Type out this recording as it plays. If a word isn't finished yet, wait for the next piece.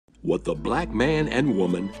what the black man and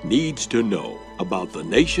woman needs to know about the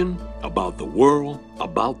nation, about the world,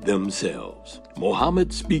 about themselves.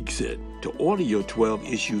 Muhammad Speaks It. To order your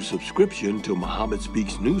 12-issue subscription to Muhammad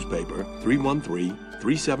Speaks newspaper,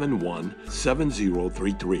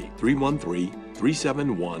 313-371-7033.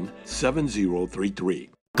 313-371-7033.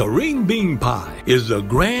 Kareem Bean Pie is the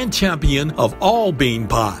grand champion of all bean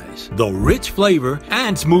pies. The rich flavor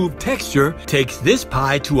and smooth texture takes this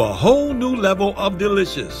pie to a whole new level of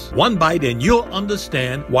delicious. One bite and you'll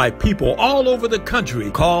understand why people all over the country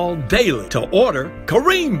call daily to order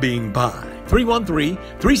Kareem Bean Pie.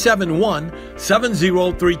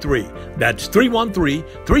 313-371-7033. That's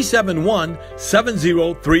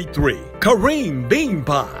 313-371-7033. Kareem Bean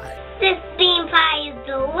Pie. This bean pie is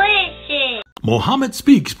delicious. Muhammad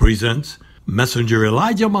Speaks presents Messenger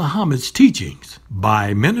Elijah Muhammad's Teachings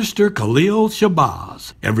by Minister Khalil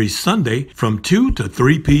Shabazz every Sunday from 2 to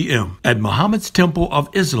 3 p.m. at Muhammad's Temple of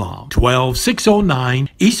Islam, 12609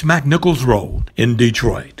 East McNichols Road in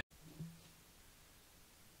Detroit.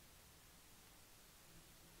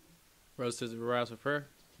 Brothers and sisters, we rise for prayer.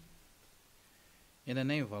 In the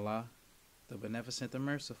name of Allah, the Beneficent, the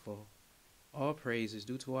Merciful, all praise is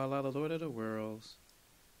due to Allah, the Lord of the worlds,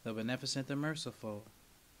 the Beneficent, the Merciful,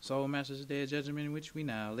 Soul Master's Day of Judgment in which we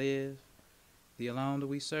now live. The alone do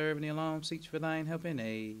we serve, and the alone seeks for thine help and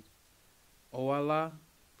aid. O Allah,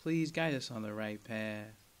 please guide us on the right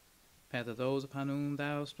path, path of those upon whom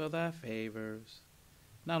thou bestow thy favors,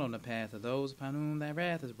 not on the path of those upon whom thy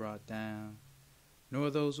wrath is brought down, nor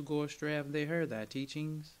those who go astray after they heard thy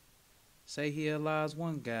teachings. Say he Allah is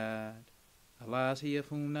one God. Allah is he of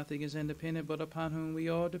whom nothing is independent, but upon whom we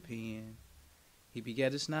all depend. He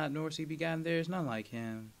begetteth not, nor is he begotten, there is none like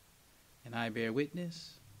him. And I bear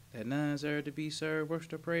witness that none is ever to be served,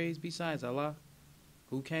 worship, or praised besides Allah,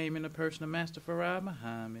 who came in the person of Master Farad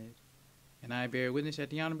Muhammad. And I bear witness that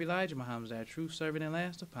the Honorable Elijah Muhammad is our true servant and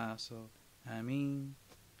last apostle. Ameen.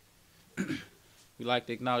 We'd like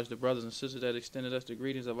to acknowledge the brothers and sisters that extended us the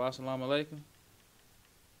greetings of Assalamu Alaikum.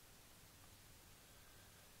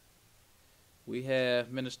 We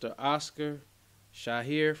have Minister Oscar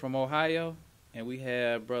Shahir from Ohio, and we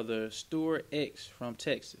have Brother Stuart X from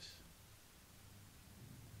Texas.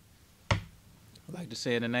 I'd like to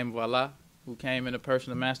say in the name of Allah, who came in the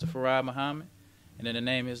person of Master Farad Muhammad, and in the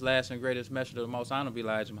name of his last and greatest messenger, the most honorable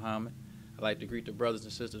Elijah Muhammad, I'd like to greet the brothers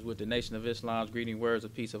and sisters with the Nation of Islam's greeting words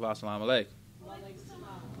of peace of Assalamu Alaikum.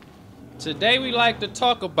 Today we like to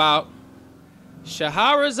talk about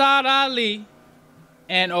Shahrazad Ali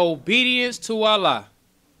and obedience to Allah.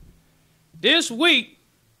 This week,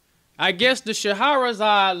 I guess the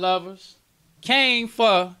Shahrazad lovers came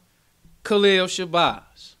for Khalil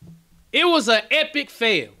Shabazz. It was an epic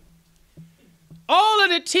fail. All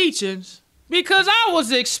of the teachings, because I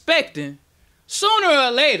was expecting sooner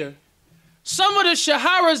or later some of the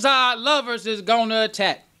Shahrazad lovers is going to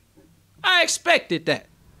attack. I expected that.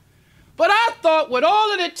 But I thought with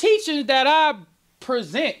all of the teachings that I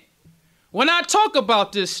present, when I talk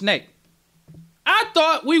about this snake, I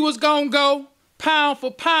thought we was going to go pound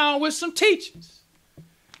for pound with some teachings.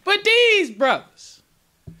 But these brothers,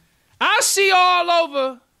 I see all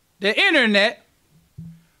over the internet,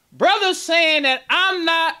 brothers saying that I'm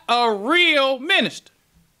not a real minister.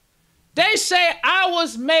 They say I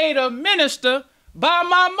was made a minister by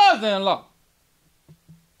my mother-in-law.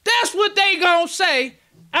 That's what they gonna say.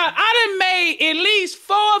 I done made at least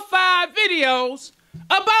 4 or 5 videos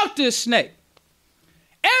about this snake.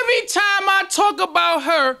 Every time I talk about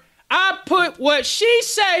her, I put what she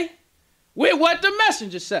say with what the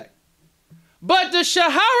messenger say. But the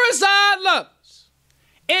Shahrazad lovers,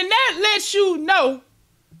 and that lets you know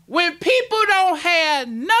when people don't have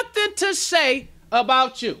nothing to say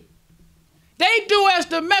about you. They do as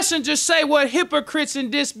the messenger say what hypocrites and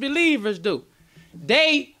disbelievers do.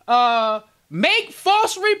 They make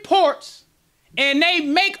false reports and they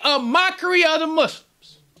make a mockery of the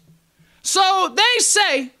Muslims. So they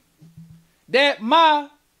say that my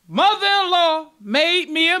mother-in-law made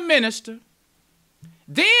me a minister.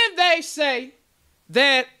 Then they say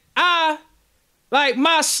that I like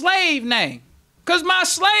my slave name, because my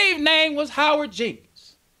slave name was Howard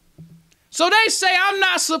Jenkins. So they say I'm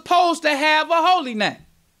not supposed to have a holy name.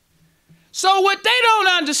 So what they don't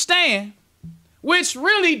understand, which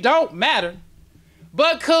really don't matter,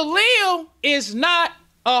 but Khalil is not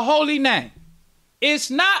a holy name.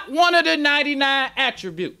 It's not one of the 99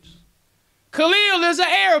 attributes. Khalil is an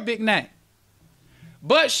Arabic name.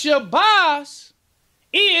 But Shabazz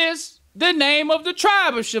is the name of the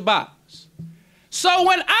tribe of Shabazz. So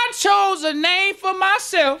when I chose a name for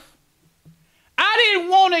myself, I didn't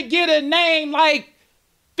want to get a name like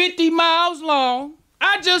 50 miles long,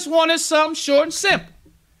 I just wanted something short and simple.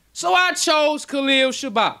 So I chose Khalil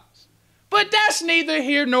Shabazz. But that's neither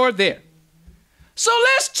here nor there. So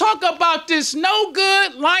let's talk about this no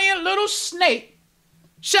good lying little snake,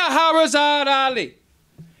 Shahrazad Ali.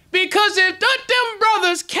 Because if them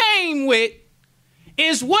brothers came with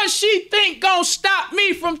is what she think gonna stop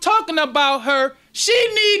me from talking about her, she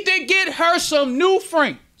need to get her some new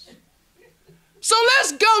friends. So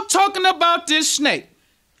let's go talking about this snake.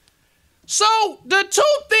 So the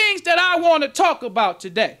two things that I want to talk about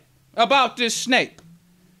today, about this snake.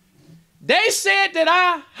 They said that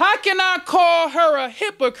how can I call her a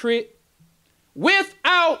hypocrite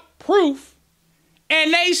without proof?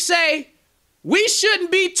 And they say we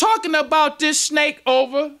shouldn't be talking about this snake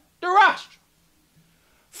over the rostrum.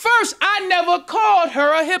 First, I never called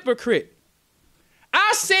her a hypocrite.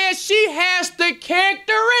 I said she has the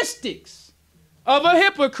characteristics of a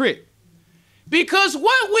hypocrite. Because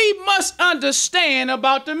what we must understand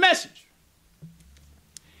about the messenger,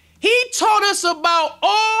 he taught us about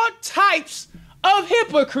all types of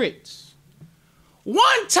hypocrites.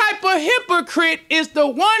 One type of hypocrite is the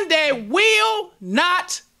one that will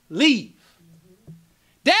not leave.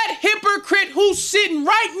 That hypocrite who's sitting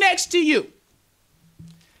right next to you.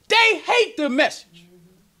 They hate the message.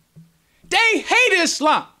 They hate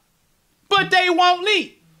Islam, but they won't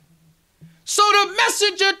leave. So the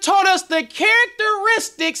messenger taught us the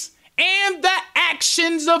characteristics and the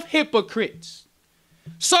actions of hypocrites.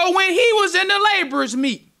 So when he was in the laborers'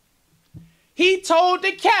 meeting, he told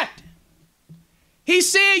the captain, he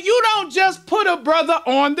said, you don't just put a brother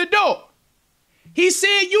on the door. He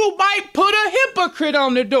said, you might put a hypocrite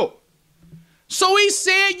on the door. So he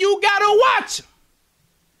said, you gotta watch him.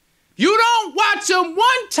 You don't watch him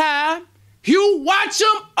one time, you watch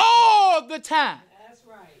him all the time. That's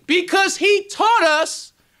right. Because he taught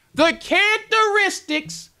us the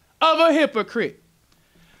characteristics of a hypocrite.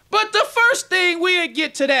 But the first thing, we'll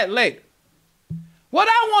get to that later. What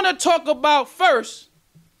I want to talk about first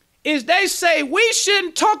is they say we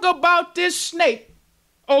shouldn't talk about this snake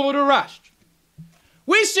over the rostrum.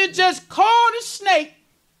 We should just call the snake,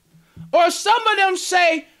 or some of them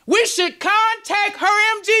say we should contact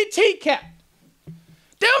her MGT captain.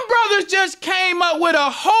 Them brothers just came up with a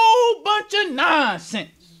whole bunch of nonsense.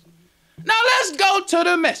 Now let's go to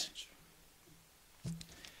the message.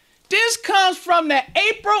 This comes from the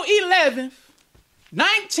April 11th,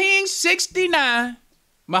 1969,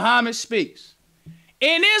 Muhammad Speaks.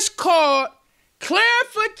 And it's called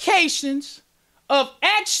Clarifications of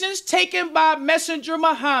Actions Taken by Messenger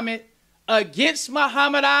Muhammad Against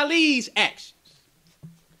Muhammad Ali's Actions.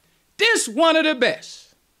 This one of the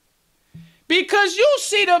best. Because you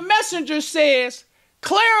see the messenger says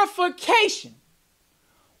clarification.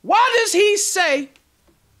 Why does he say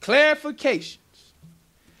clarifications?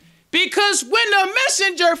 Because when the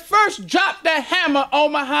messenger first dropped the hammer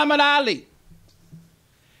on Muhammad Ali,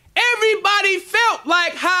 everybody felt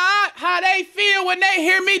like how they feel when they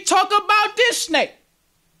hear me talk about this snake.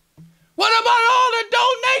 What about all the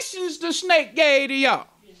donations the snake gave to y'all?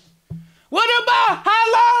 What about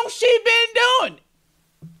how long she been doing it?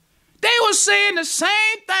 They were saying the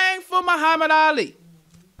same thing for Muhammad Ali.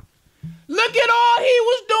 Look at all he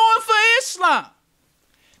was doing for Islam.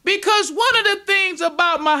 Because one of the things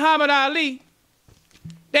about Muhammad Ali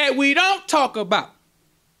that we don't talk about,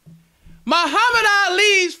 Muhammad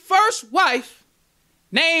Ali's first wife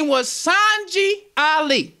name was Sanji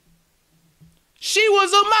Ali. She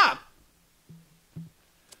was a model.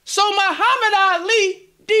 So Muhammad Ali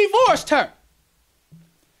divorced her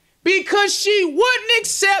because she wouldn't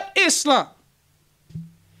accept Islam.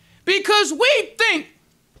 Because we think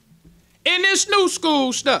in this new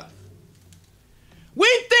school stuff,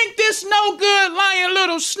 we think this no good lying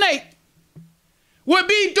little snake would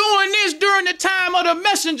be doing this during the time of the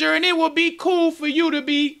messenger and it would be cool for you to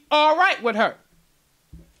be all right with her.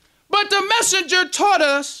 But the messenger taught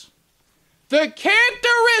us the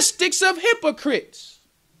characteristics of hypocrites.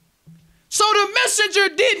 So the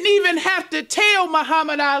messenger didn't even have to tell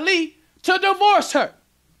Muhammad Ali to divorce her.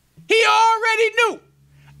 He already knew.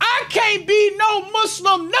 I can't be no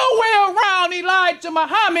Muslim nowhere around Elijah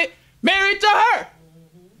Muhammad married to her.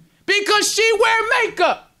 Because she wear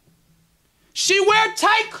makeup. She wear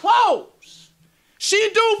tight clothes.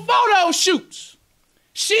 She do photo shoots.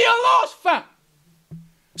 She a lost found.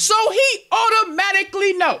 So he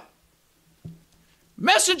automatically know.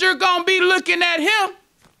 Messenger gonna be looking at him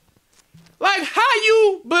like, how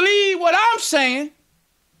you believe what I'm saying,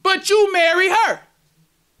 but you marry her?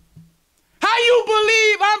 How you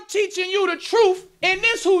believe I'm teaching you the truth and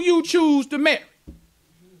this who you choose to marry?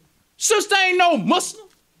 Sister ain't no Muslim.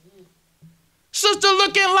 Sister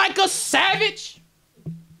looking like a savage.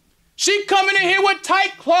 She coming in here with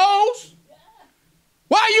tight clothes.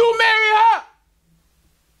 Why you marry her?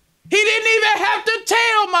 He didn't even have to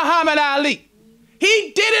tell Muhammad Ali.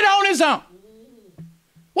 He did it on his own.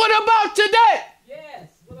 What about today? Yes,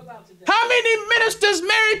 what about today? How many ministers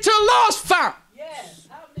married to lost found? Yes,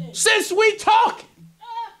 how many? Since we talking.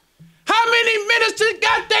 How many ministers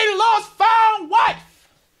got their lost found wife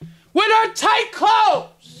with her tight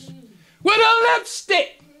clothes, with her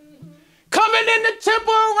lipstick, coming in the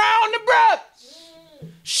temple around the brothers,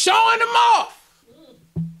 showing them off?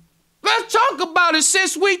 Let's talk about it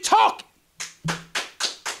since we talking.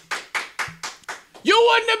 You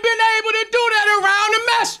wouldn't have been able to do that around the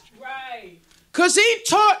message. Right. Because he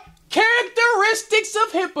taught characteristics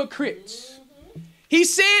of hypocrites. He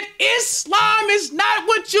said, Islam is not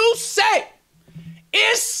what you say.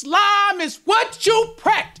 Islam is what you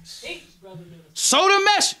practice. So the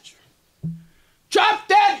messenger dropped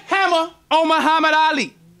that hammer on Muhammad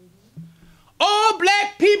Ali. All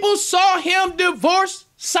black people saw him divorce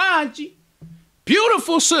Sanji.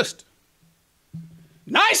 Beautiful sister.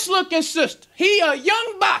 Nice looking sister. He a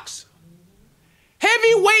young boxer.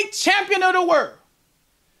 Heavyweight champion of the world.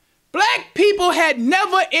 Black people had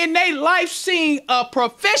never in their life seen a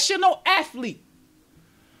professional athlete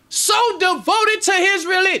so devoted to his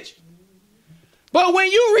religion. But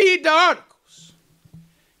when you read the articles,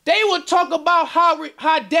 they would talk about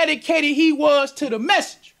how dedicated he was to the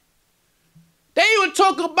messenger. They would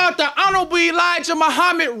talk about the Honorable Elijah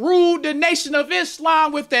Muhammad ruled the nation of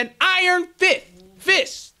Islam with an iron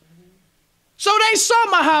fist. So they saw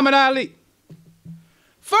Muhammad Ali.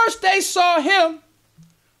 First they saw him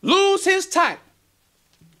lose his title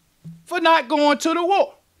for not going to the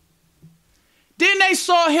war. Then they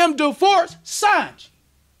saw him divorce Sanji.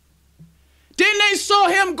 Then they saw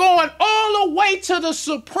him going all the way to the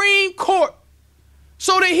Supreme Court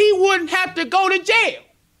so that he wouldn't have to go to jail.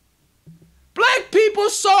 Black people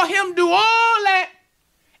saw him do all that,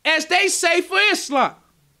 as they say, for Islam.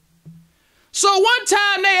 So one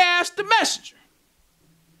time they asked the messenger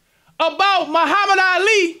about Muhammad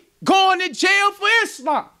Ali going to jail for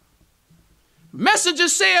Islam. Messenger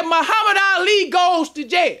said Muhammad Ali goes to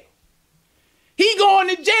jail. He going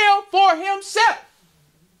to jail for himself.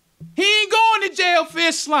 He ain't going to jail for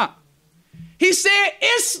Islam. He said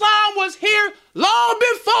Islam was here long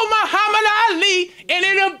before Muhammad Ali, and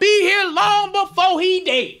it'll be here long before he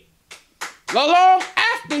dead. Long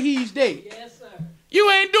after he's dead. Yes, sir. You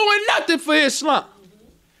ain't doing nothing for Islam.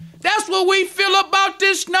 That's what we feel about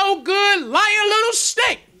this no good lying little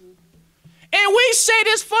snake. And we say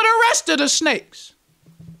this for the rest of the snakes.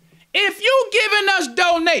 If you giving us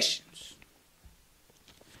donations,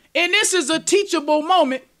 and this is a teachable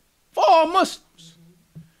moment for all Muslims,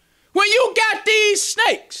 when you got these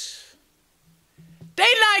snakes, they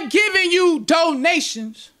not giving you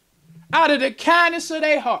donations out of the kindness of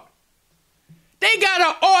their heart. They got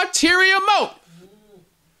an ulterior motive.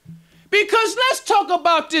 Because let's talk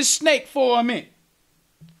about this snake for a minute.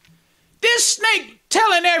 This snake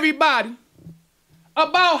telling everybody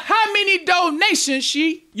about how many donations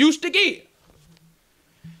she used to give.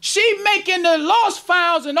 She making the lost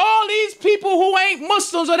founds and all these people who ain't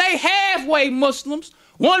Muslims or they halfway Muslims,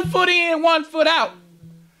 1 foot in, 1 foot out,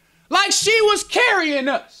 like she was carrying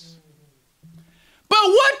us. But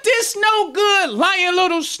what this no good lying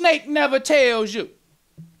little snake never tells you,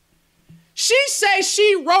 she say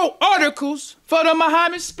she wrote articles for the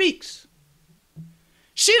Muhammad Speaks.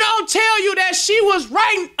 She don't tell you that she was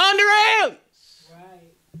writing under alias.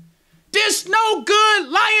 Right. This no good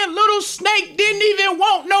lying little snake didn't even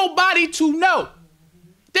want nobody to know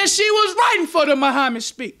that she was writing for the Muhammad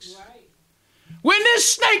Speaks. Right. When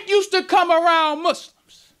this snake used to come around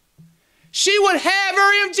Muslims, she would have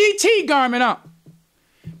her MGT garment on.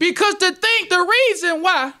 Because the reason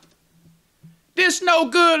why this no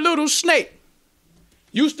good little snake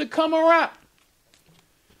used to come around,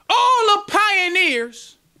 all the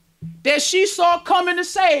pioneers that she saw coming to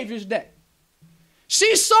Savior's Day,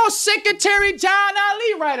 she saw Secretary John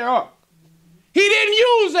Ali write her article. He didn't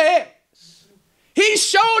use her hands. He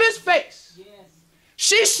showed his face. Yes.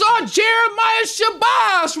 She saw Jeremiah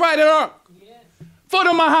Shabazz write her article for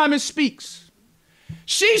the Muhammad Speaks.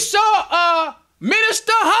 She saw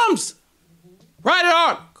Minister Hamza write an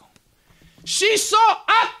article. She saw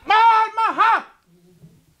Ahmad Muhammad.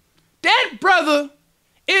 That brother,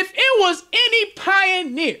 if it was any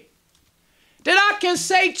pioneer that I can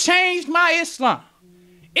say changed my Islam,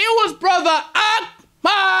 it was brother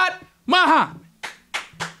Ahmad Muhammad.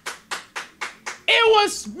 It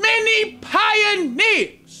was many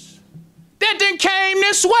pioneers that then came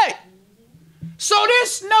this way. So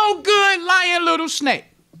this no good lying little snake,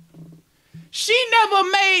 She never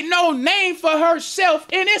made no name for herself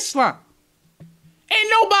in Islam.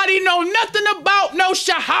 Ain't nobody know nothing about no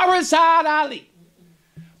Shahrazad Ali.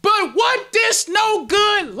 But what this no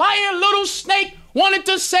good lying little snake wanted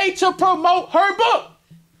to say to promote her book?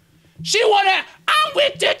 She wanted, I'm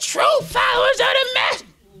with the true followers of the message.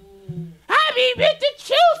 I be with the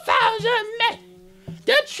true followers of the message.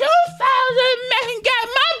 The true followers of the message got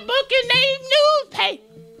my book in their newspaper.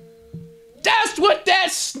 That's what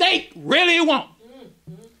that snake really want.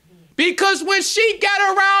 Because when she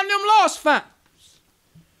got around them lost finds,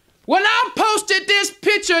 when I posted this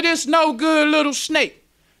picture of this no good little snake,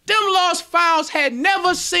 them lost files had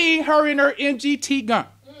never seen her in her MGT gun.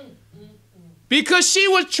 Because she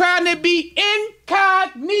was trying to be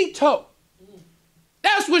incognito.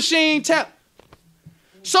 That's what she ain't telling.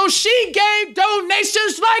 So she gave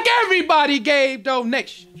donations like everybody gave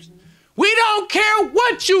donations. We don't care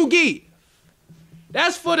what you give.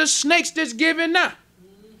 That's for the snakes that's giving now.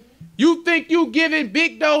 You think you giving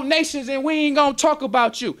big donations and we ain't gonna talk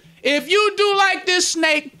about you. If you do like this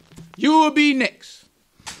snake, you will be next.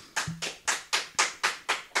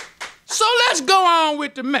 So let's go on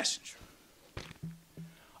with the messenger.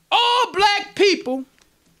 All black people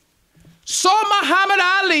saw Muhammad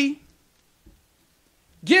Ali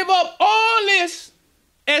give up all this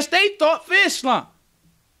as they thought for Islam.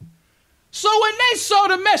 So when they saw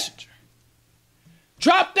the messenger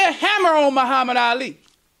drop the hammer on Muhammad Ali,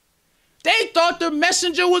 they thought the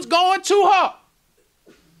messenger was going too hard.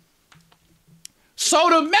 So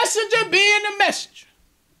the messenger being the messenger,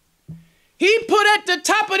 he put at the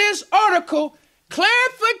top of this article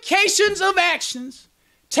clarifications of actions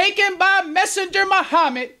taken by Messenger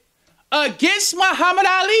Muhammad against Muhammad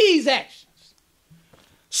Ali's actions.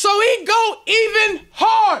 So he go even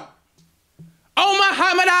harder on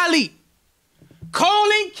Muhammad Ali,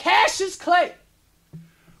 calling Cassius Clay,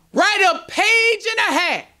 write a page and a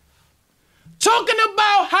half talking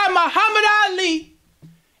about how Muhammad Ali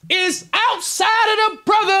is outside of the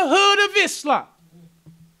Brotherhood of Islam.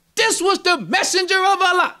 This was the messenger of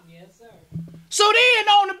Allah. Yes, sir. So then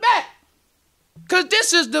on the back, because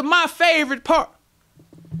this is my favorite part,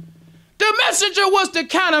 the messenger was the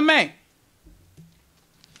kind of man.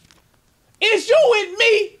 Is you with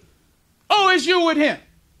me or is you with him?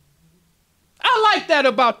 I like that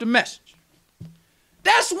about the messenger.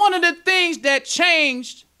 That's one of the things that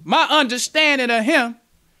changed my understanding of him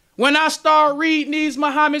when I started reading these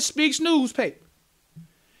Muhammad Speaks newspapers.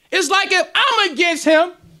 It's like if I'm against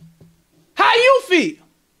him, how you feel?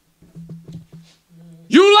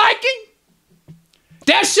 You like him?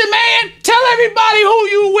 That's your man? Tell everybody who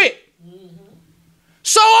you with.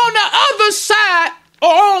 So on the other side,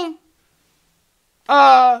 or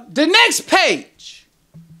on the next page,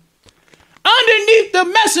 underneath the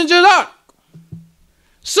messenger's article,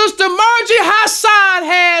 Sister Margie Hassan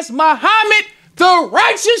has Muhammad the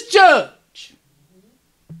righteous judge.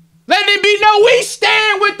 Let it be known we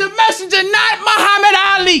stand with the messenger, not Muhammad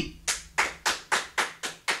Ali.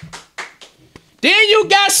 Then you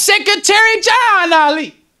got Secretary John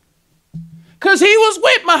Ali, because he was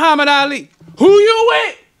with Muhammad Ali. Who you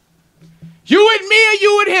with? You with me or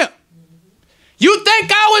you with him? You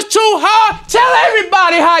think I was too hard? Tell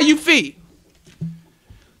everybody how you feel.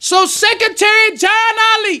 So Secretary John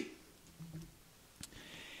Ali,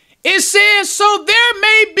 it says, so there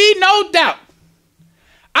may be no doubt.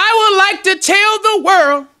 I would like to tell the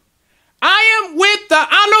world I am with the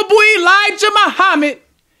Honorable Elijah Muhammad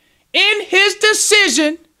in his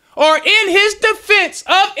decision or in his defense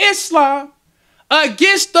of Islam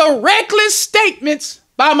against the reckless statements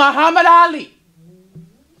by Muhammad Ali.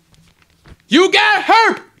 You got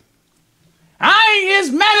hurt. I ain't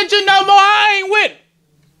his manager no more. I ain't with him.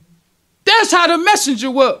 That's how the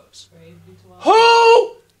messenger was.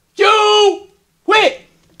 Who you with?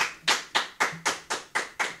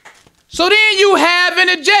 So then you have in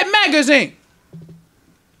the Jet magazine,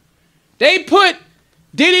 they put,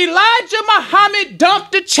 did Elijah Muhammad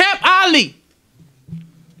dump the champ Ali?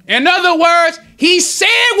 In other words, he said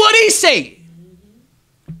what he said.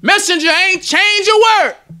 Messenger ain't changed a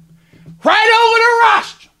word. Right over the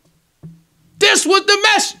rostrum. This was the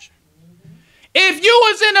messenger. If you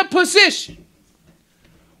was in a position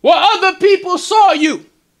where other people saw you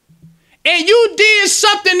and you did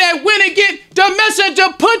something that went against, the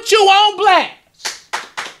messenger put you on blast.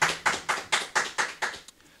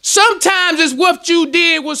 Sometimes it's what you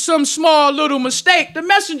did was some small little mistake. The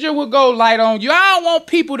messenger will go light on you. I don't want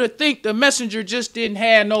people to think the messenger just didn't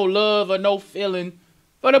have no love or no feeling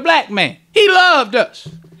for the black man. He loved us.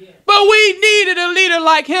 But we needed a leader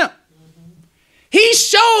like him. He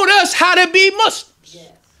showed us how to be Muslims.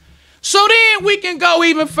 So then we can go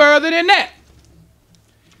even further than that.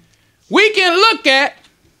 we can look at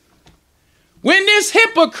when this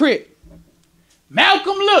hypocrite,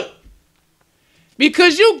 Malcolm, look,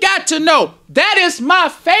 because you got to know that is my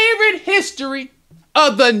favorite history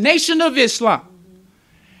of the Nation of Islam.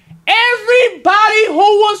 Everybody who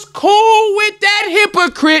was cool with that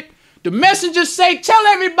hypocrite, the messenger say, tell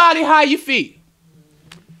everybody how you feel.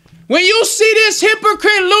 When you see this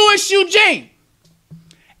hypocrite Louis Eugene,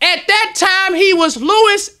 at that time he was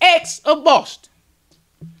Louis X of Boston.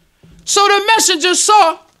 So the messenger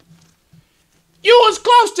saw you was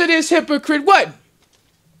close to this hypocrite, what?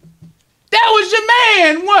 That was your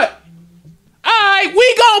man, what? All right,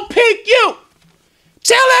 we gonna pick you.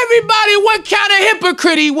 Tell everybody what kind of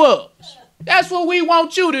hypocrite he was. That's what we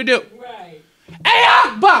want you to do. Right. Hey,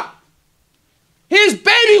 Akbar, his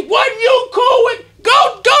baby, wasn't you cool with?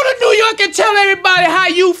 Go to New York and tell everybody how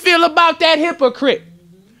you feel about that hypocrite.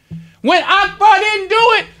 When Akbar didn't do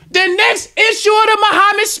it, the next issue of the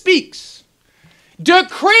Muhammad Speaks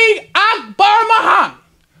decreed Akbar Muhammad,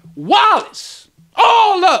 Wallace,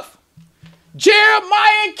 all of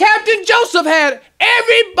Jeremiah and Captain Joseph had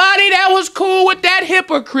everybody that was cool with that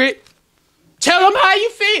hypocrite. Tell them how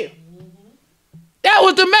you feel. That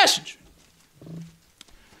was the messenger.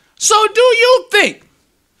 So do you think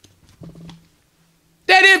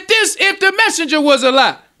that if the messenger was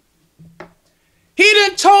alive, he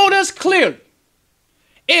done told us clearly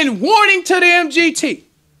in warning to the MGT,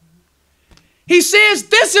 he says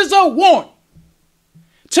this is a warning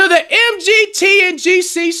to the MGT and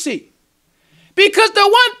GCC. Because the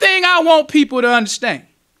one thing I want people to understand,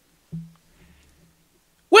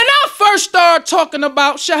 when I first started talking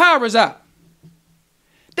about Shahrazad,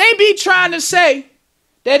 they be trying to say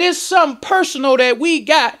that it's something personal that we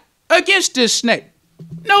got against this snake.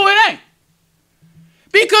 No, it ain't.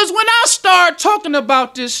 Because when I started talking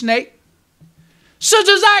about this snake,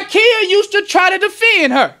 Sister Zakiya used to try to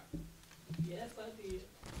defend her. Yes, I did.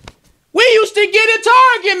 We used to get into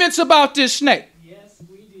arguments about this snake. Yes,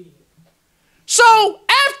 we did. So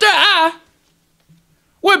after I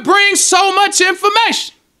would bring so much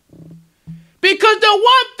information, because the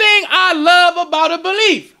one thing I love about a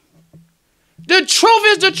believer, the truth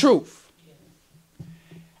is the truth.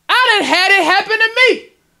 I done had it happen to me.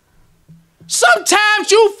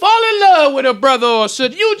 Sometimes you fall in love with a brother or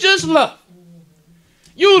sister. You just love.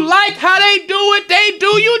 You like how they do what they do.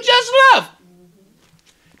 You just love.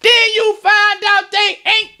 Then you find out they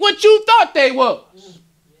ain't what you thought they was.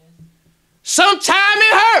 Sometimes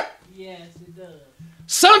it hurt. Yes, it does.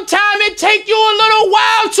 Sometimes it take you a little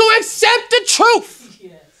while to accept the truth.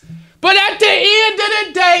 Yes. But at the end of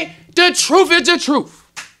the day, the truth is the truth.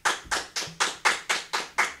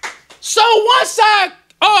 So once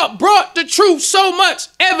I brought the truth, so much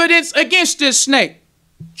evidence against this snake,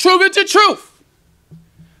 truth is the truth.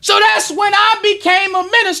 So that's when I became a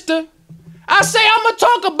minister. I say I'm going to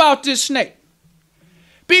talk about this snake.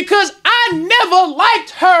 Because I never liked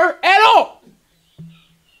her at all.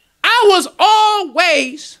 I was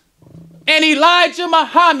always an Elijah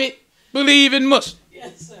Muhammad believing Muslim.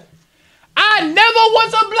 Yes, sir. I never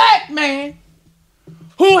was a black man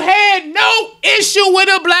who had no issue with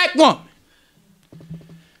a black woman.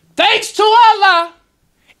 Thanks to Allah,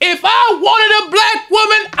 if I wanted a black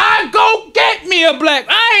woman, I'd go get me a black.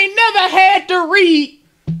 I ain't never had to read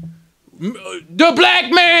the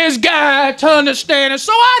black man's guide to understand it.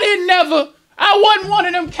 So I wasn't one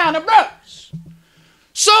of them kind of brothers.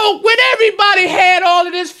 So when everybody had all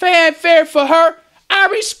of this fanfare for her, I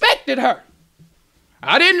respected her.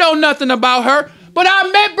 I didn't know nothing about her, but I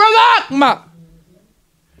met Brother Akmal.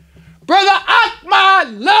 Brother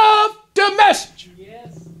Akmal loved the messenger.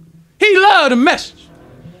 Yes. He loved the messenger.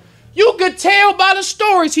 You could tell by the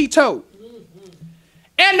stories he told.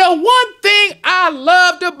 And the one thing I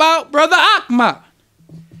loved about Brother Akmal,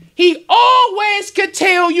 he always could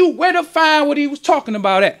tell you where to find what he was talking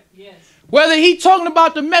about at. Yes. Whether he talking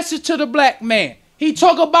about the message to the black man, he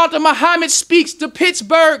talk about the Muhammad Speaks, the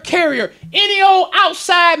Pittsburgh Carrier, any old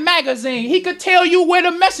outside magazine, he could tell you where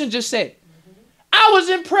the messenger said. I was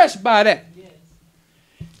impressed by that. Yes.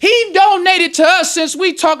 He donated to us since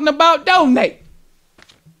we talking about donate.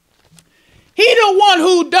 He the one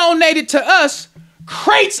who donated to us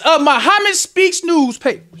crates of Muhammad Speaks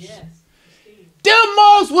newspapers. Yes. Them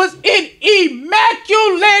mugs was in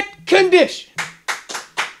immaculate condition.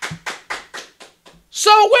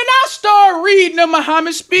 So when I started reading the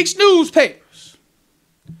Muhammad Speaks newspapers,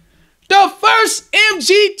 the first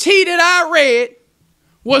MGT that I read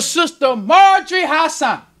was Sister Marjorie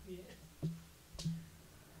Hassan.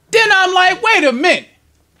 Then I'm like, wait a minute.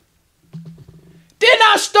 Then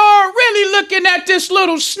I start really looking at this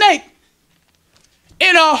little snake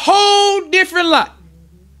in a whole different light.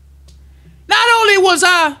 Not only was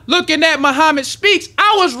I looking at Muhammad Speaks,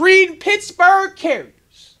 I was reading Pittsburgh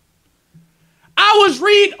Carriers. I was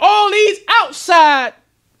reading all these outside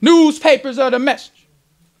newspapers of the Messenger.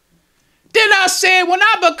 Then I said, when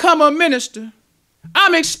I become a minister,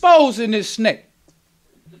 I'm exposing this snake.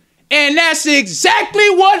 And that's exactly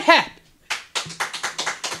what happened.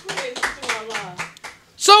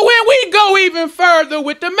 So when we go even further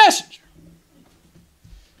with the Messenger,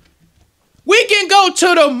 we can go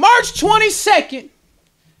to the March 22nd,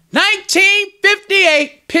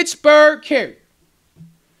 1958 Pittsburgh Carrier.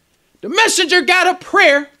 The Messenger got a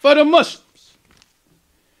prayer for the Muslims.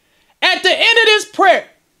 At the end of this prayer,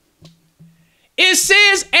 it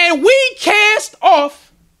says, and we cast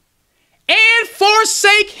off and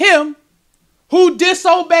forsake him who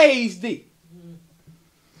disobeys thee.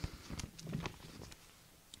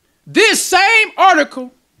 This same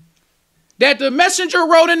article that the Messenger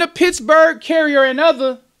wrote in the Pittsburgh Carrier and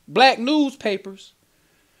other black newspapers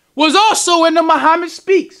was also in the Muhammad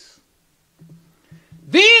Speaks.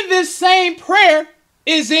 Then this same prayer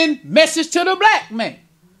is in Message to the Black Man.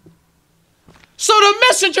 So the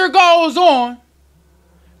Messenger goes on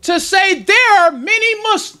to say there are many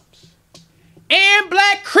Muslims and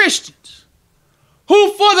black Christians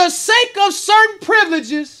who, for the sake of certain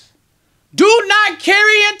privileges, do not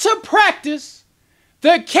carry into practice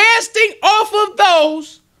the casting off of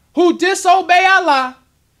those who disobey Allah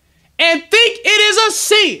and think it is a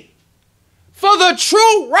sin for the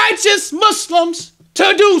true righteous Muslims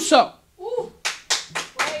to do so. Ooh.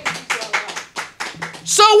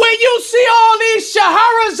 So when you see all these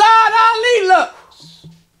Shahrazad Ali lovers,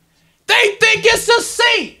 they think it's a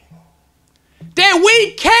sin that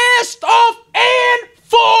we cast off and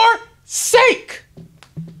forsake.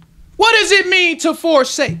 What does it mean to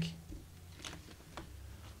forsake?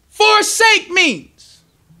 Forsake means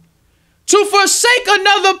to forsake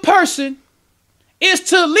another person is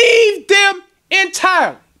to leave them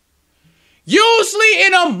entirely, usually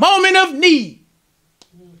in a moment of need.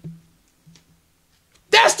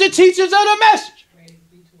 That's the teachings of the Messenger.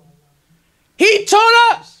 He told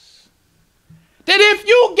us that if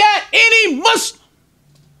you got any Muslim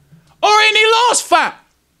or any lost found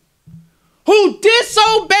who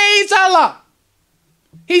disobeys Allah,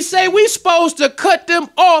 he say we supposed to cut them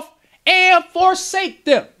off and forsake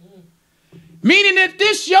them. Meaning if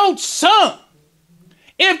this your son,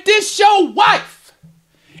 if this your wife,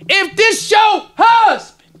 if this your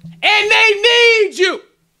husband, and they need you,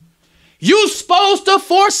 you supposed to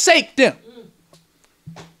forsake them.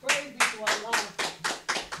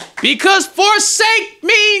 Because forsake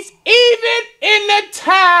means even in the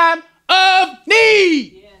time of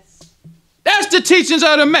need. Yes. That's the teachings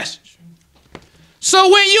of the Messenger.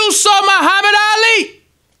 So when you saw Muhammad Ali,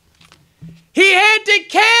 he had to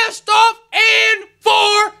cast off and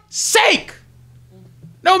forsake.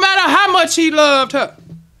 No matter how much he loved her.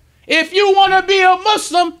 If you want to be a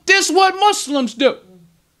Muslim, this is what Muslims do.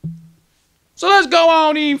 So let's go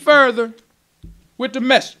on even further with the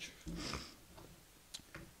Messenger.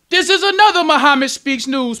 This is another Muhammad Speaks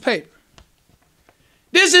newspaper.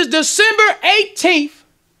 This is December 18th,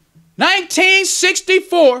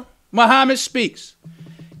 1964, Muhammad Speaks.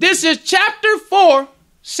 This is chapter 4,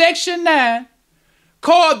 section 9,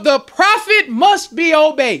 called The Prophet Must Be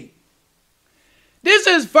Obeyed. This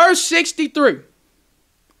is verse 63.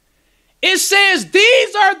 It says,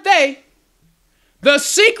 these are they, the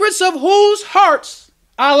secrets of whose hearts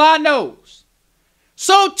Allah knows.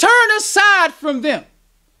 So turn aside from them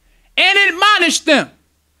and admonish them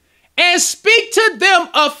and speak to them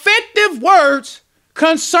effective words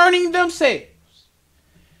concerning themselves.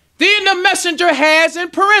 Then the Messenger has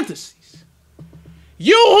in parentheses,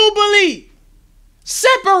 you who believe,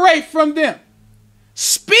 separate from them.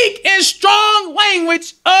 Speak in strong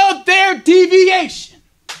language of their deviation.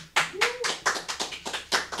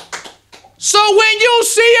 So when you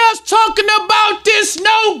see us talking about this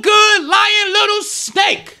no good lying little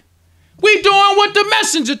snake, we doing what the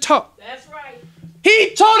Messenger taught. That's right.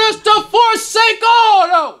 He told us to forsake all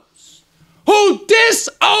those who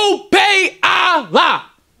disobey Allah.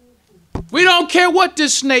 We don't care what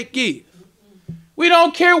this snake is. We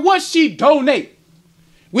don't care what she donated.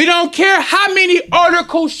 We don't care how many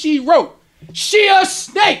articles she wrote. She a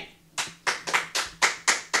snake.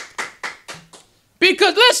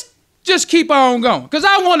 Because let's just keep on going, because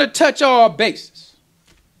I want to touch all bases.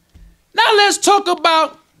 Now let's talk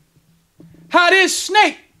about how this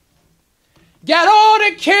snake got all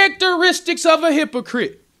the characteristics of a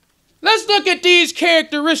hypocrite. Let's look at these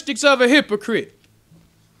characteristics of a hypocrite.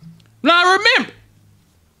 Now remember,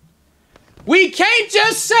 we can't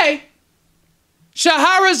just say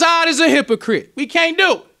Shahrazad is a hypocrite. We can't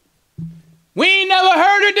do it. We ain't never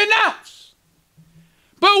heard her denounced.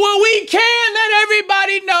 But what we can let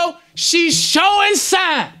everybody know, she's showing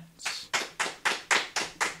signs.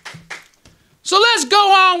 So let's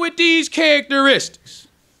go on with these characteristics.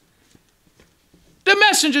 The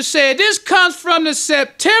messenger said, this comes from the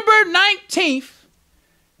September 19th,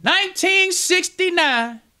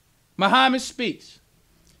 1969, Muhammad speaks.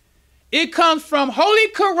 It comes from Holy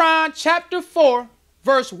Quran, chapter 4,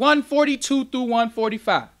 verse 142 through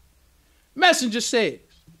 145. Messenger says,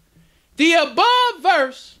 the above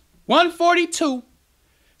verse, 142,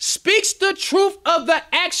 speaks the truth of the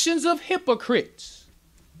actions of hypocrites.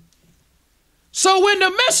 So when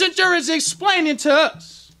the messenger is explaining to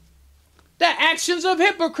us the actions of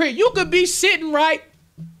hypocrite, you could be sitting right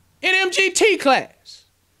in MGT class,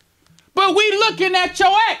 but we looking at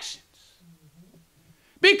your actions.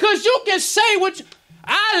 Because you can say what you,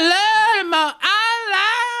 I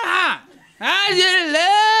just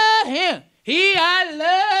love him. I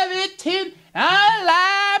love it till I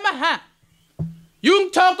lie my. You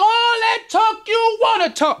can talk all that talk you want to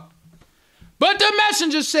talk. But the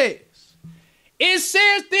messenger says, it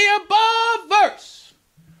says the above verse,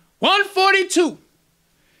 142,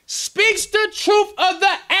 speaks the truth of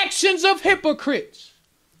the actions of hypocrites.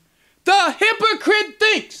 The hypocrite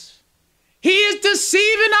thinks he is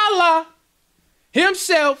deceiving Allah,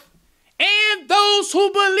 himself, and those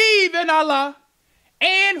who believe in Allah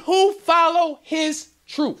and who follow his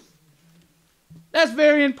truth. That's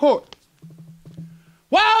very important.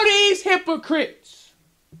 While these hypocrites,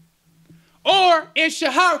 or in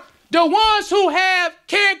Shahar, the ones who have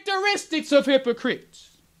characteristics of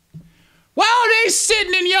hypocrites, while they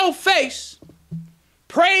sitting in your face,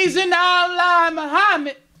 praising Allah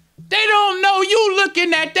Muhammad, they don't know you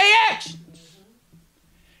looking at their actions.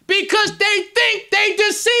 Because they think they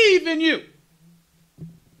deceiving you.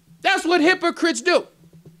 That's what hypocrites do.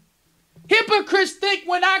 Hypocrites think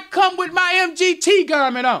when I come with my MGT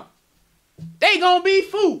garment on, they gonna be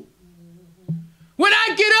fooled. When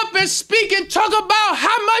I get up and speak and talk about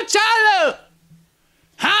how much I love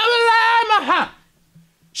Muhammad,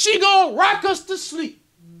 she gonna rock us to sleep.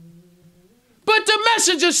 But the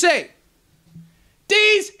messenger say,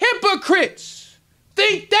 these hypocrites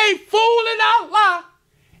think they fooling Allah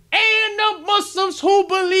and the Muslims who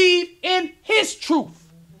believe in his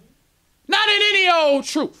truth. Not in any old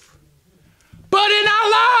truth, but in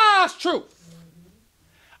Allah's truth.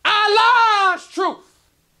 Allah's truth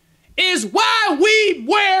is why we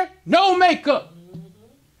wear no makeup.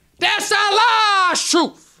 That's Allah's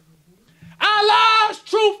truth. Allah's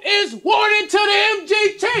truth is warning to the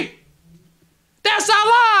MGT. That's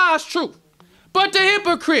Allah's truth. But the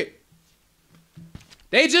hypocrite,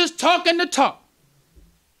 they just talking the talk.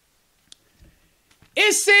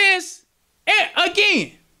 It says,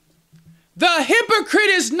 again, the hypocrite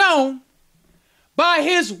is known by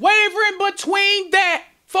his wavering between that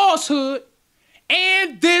falsehood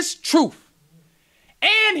and this truth.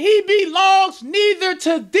 And he belongs neither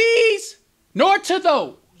to these nor to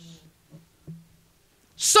those.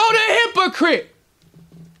 So the hypocrite,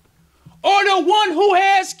 or the one who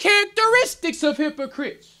has characteristics of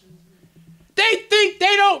hypocrites, they think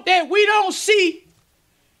that we don't see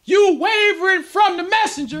you wavering from the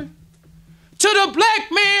messenger to the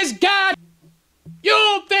black man's God. You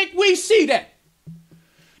don't think we see that.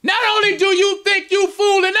 Not only do you think you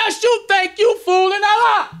fooling us, you think you fooling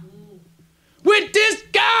Allah with this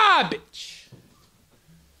garbage.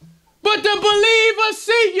 But the believers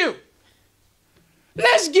see you.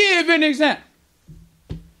 Let's give an example.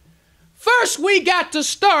 First, we got to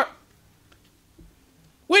start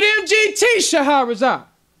with MGT Shahrazad.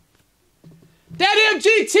 That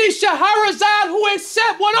MGT Shahrazad who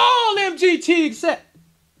accept what all MGT accept.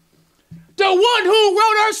 The one who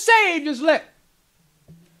wrote our Savior's letter.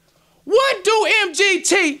 What do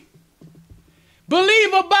MGT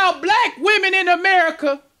believe about black women in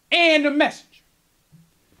America and the messenger?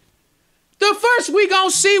 The first we gonna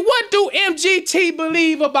see, what do MGT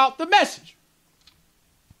believe about the messenger?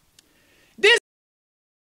 This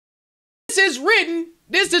is written,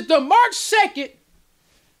 this is the March 2nd,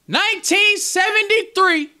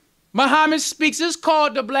 1973, Muhammad speaks. It's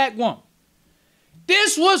called The Black Woman.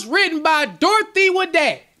 This was written by Dorothy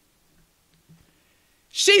Wadad.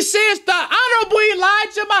 She says, the Honorable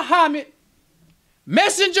Elijah Muhammad,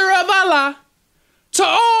 messenger of Allah, to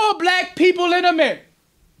all black people in America.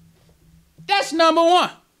 That's number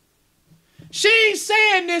one. She ain't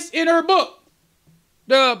saying this in her book,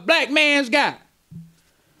 The Black Man's Guide.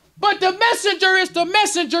 But the messenger is the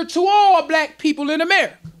messenger to all black people in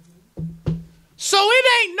America. So it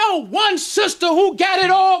ain't no one sister who got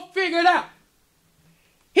it all figured out.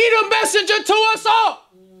 He the messenger to us all.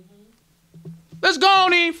 Let's go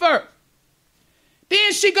on in first.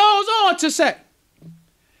 Then she goes on to say,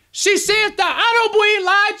 she says, the Honorable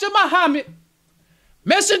Elijah Muhammad,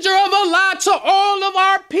 messenger of Allah to all of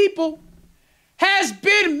our people, has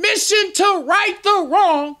been missioned to right the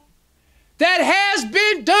wrong that has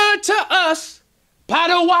been done to us by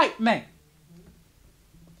the white man.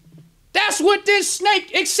 That's what this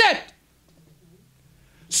snake accepted.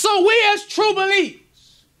 So we as true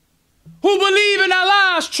believers who believe in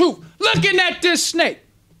Allah's truth, looking at this snake,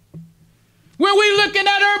 when we looking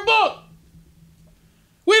at her book,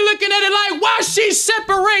 we looking at it like, why she's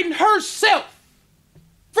separating herself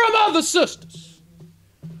from other sisters?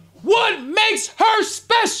 What makes her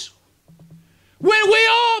special when we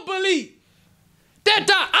all believe that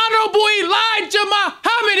the Honorable Elijah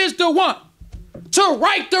Muhammad is the one to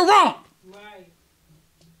right the wrong? Right.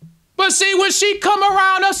 But see, when she come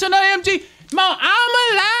around us in the MG,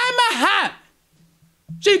 Muhammad,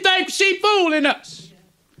 she thinks she fooling us.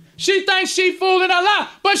 She thinks she fooling Allah,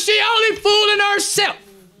 but she only fooling herself.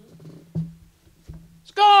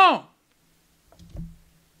 Let's go on.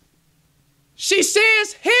 She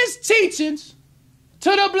says his teachings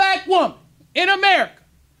to the black woman in America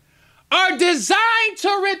are designed to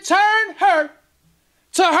return her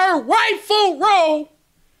to her rightful role,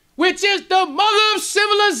 which is the mother of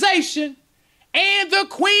civilization and the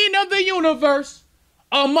queen of the universe,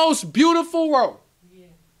 a most beautiful role. Yeah.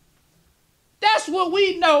 That's what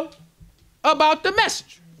we know about the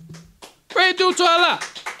messenger. Pray due to Allah.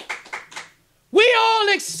 We all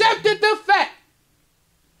accepted the fact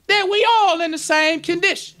that we all in the same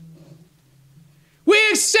condition. We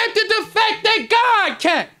accepted the fact that God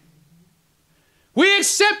came. We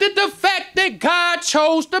accepted the fact that God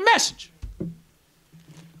chose the messenger.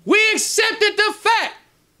 We accepted the fact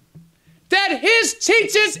that his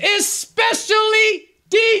teachings is specially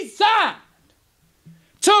designed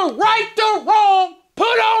to right the wrong put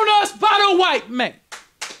on us by the white man.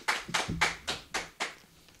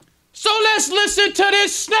 So let's listen to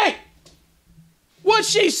this snake. What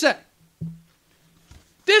she said.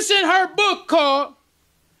 This in her book called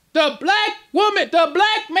The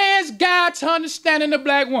Black Man's Guide to Understanding the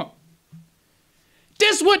Black Woman.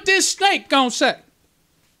 This what this snake gonna say.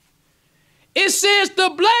 It says the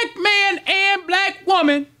black man and black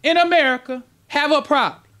woman in America have a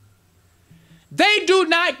problem. They do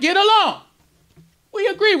not get along. We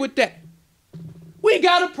agree with that. We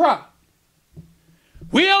got a problem.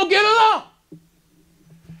 We don't get along.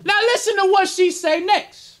 Now listen to what she say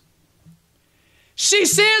next. She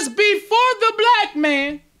says before the black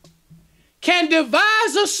man can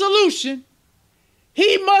devise a solution,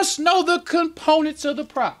 he must know the components of the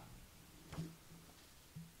problem.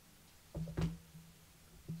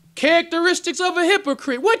 Characteristics of a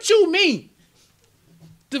hypocrite. What you mean?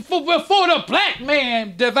 Before the black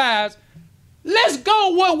man devised, let's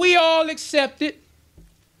go what we all accepted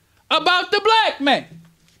about the black man.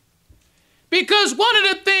 Because one of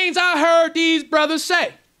the things I heard these brothers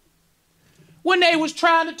say when they was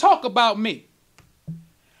trying to talk about me,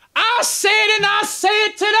 I said and I say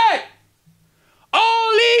it today,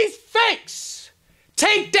 all these fakes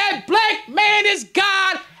take that black man is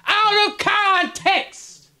God out of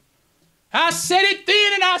context. I said it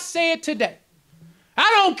then and I say it today.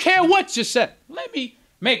 I don't care what you say. Let me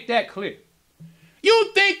make that clear.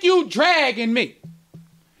 You think you dragging me.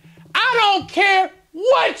 I don't care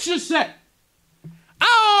what you say.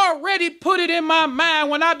 I already put it in my mind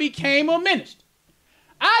when I became a minister.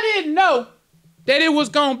 I didn't know that it was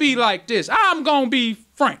going to be like this. I'm going to be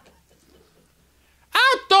frank.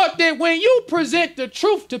 I thought that when you present the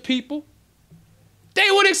truth to people, they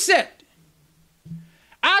would accept it.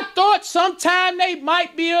 I thought sometime they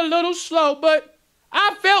might be a little slow, but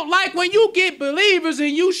I felt like when you get believers and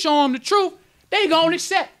you show them the truth, they going to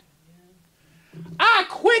accept it. I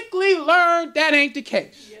quickly learned that ain't the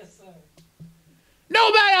case. Yes, sir.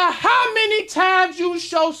 No matter how many times you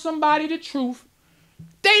show somebody the truth,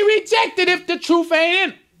 they reject it if the truth ain't in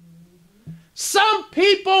them. Some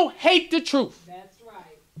people hate the truth. That's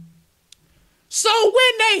right. So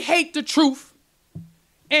when they hate the truth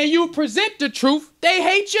and you present the truth, they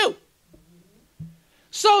hate you.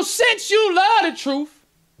 So since you love the truth,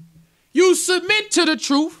 you submit to the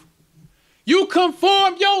truth, you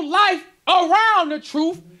conform your life around the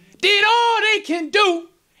truth, then all they can do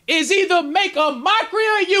is either make a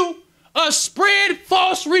mockery of you or spread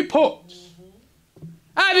false reports.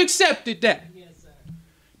 I've accepted that. Yes, sir.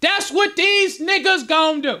 That's what these niggas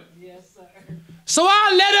gonna do. Yes, sir. So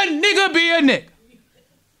I let a nigga be a nigga.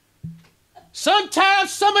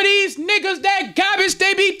 Sometimes some of these niggas, that garbage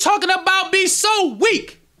they be talking about be so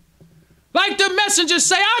weak. Like the messenger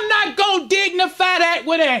say, I'm not gonna dignify that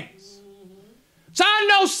with aims. So I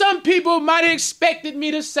know some people might have expected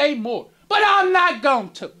me to say more, but I'm not going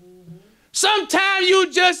to. Sometimes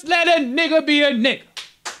you just let a nigga be a nigga.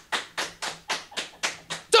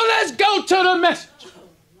 So let's go to the messenger.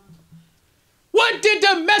 What did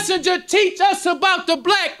the messenger teach us about the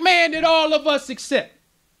black man that all of us accept?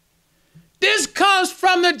 This comes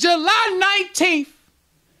from the July 19th,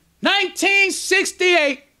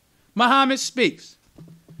 1968, Muhammad speaks.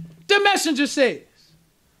 The messenger says,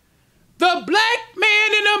 the black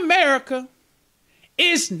man in America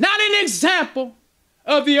is not an example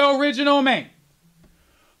of the original man,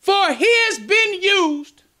 for he has been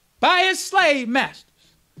used by his slave masters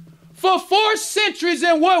for 4 centuries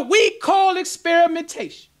in what we call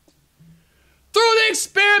experimentation. Through the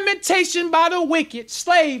experimentation by the wicked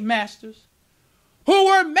slave masters who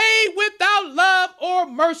were made without love or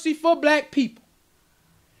mercy for black people.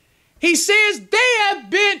 He says they have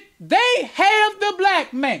the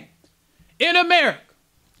black man in America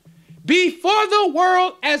before the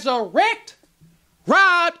world as a wrecked,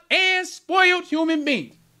 robbed, and spoiled human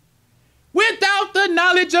being without the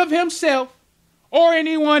knowledge of himself or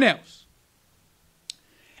anyone else.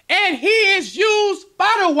 And he is used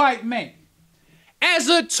by the white man as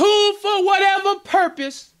a tool for whatever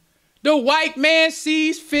purpose the white man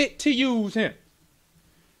sees fit to use him.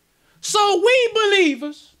 So we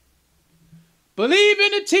believers believe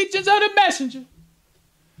in the teachings of the messenger.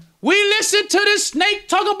 We listen to the snake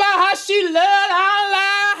talk about how she loved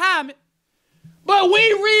Allah Muhammad. But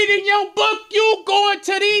we read in your book, you going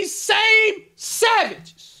to these same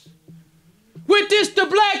savages with this the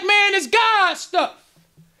black man is God stuff.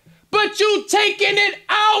 But you taking it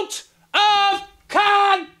out of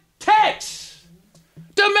context.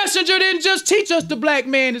 The messenger didn't just teach us the black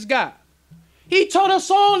man is God. He taught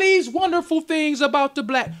us all these wonderful things about the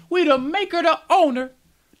black. We the maker, the owner,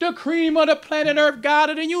 the cream of the planet Earth, God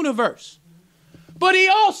of the universe. But he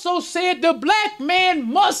also said the black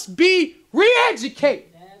man must be re-educated.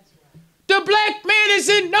 The black man is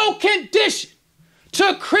in no condition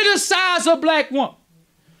to criticize a black woman.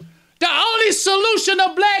 The only solution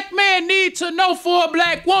a black man needs to know for a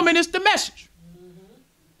black woman is the message.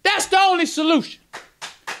 That's the only solution.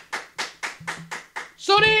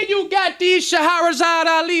 So then you got these Shahrazad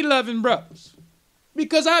Ali loving brothers,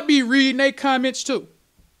 because I be reading their comments too.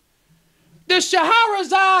 The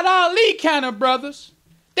Shahrazad Ali kind of brothers,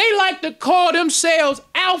 they like to call themselves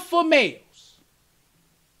alpha males,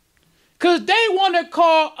 because they want to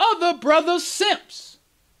call other brothers simps.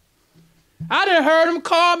 I done heard them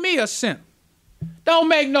call me a simp. Don't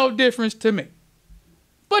make no difference to me.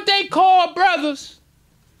 But they call brothers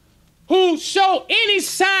who show any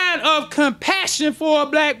sign of compassion for a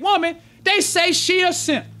black woman, they say she a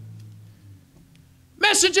simp.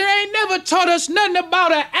 Messenger ain't never taught us nothing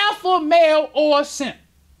about an alpha male or a simp.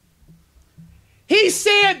 He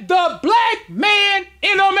said the black man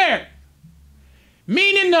in America,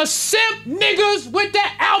 meaning the simp niggas with the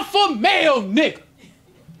alpha male nigga.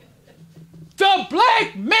 The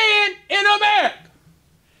black man in America,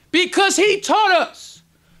 because he taught us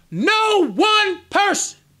no one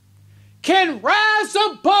person can rise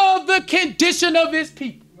above the condition of his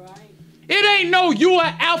people. Right. It ain't no you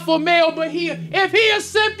an alpha male, but if he a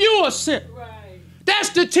simp, you a simp. Right. That's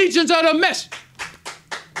the teachings of the message.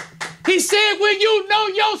 He said when you know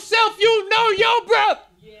yourself, you know your brother.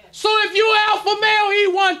 Yeah. So if you alpha male, he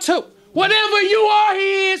one too. Whatever you are,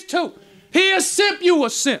 he is too. He a simp, you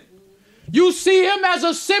a simp. You see him as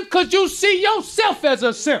a simp because you see yourself as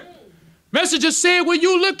a simp. Messenger said when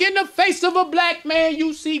you look in the face of a black man,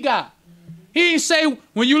 you see God. He didn't say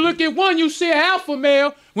when you look at one, you see an alpha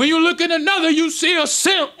male. When you look at another, you see a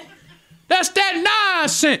simp. That's that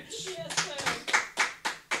nonsense.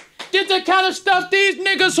 This the kind of stuff these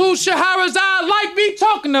niggas who Shahrazad like be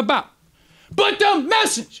talking about. But the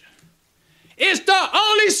messenger is the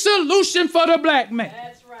only solution for the black man.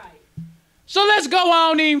 That's right. So let's go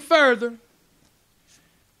on even further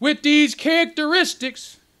with these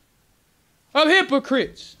characteristics of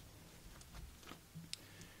hypocrites.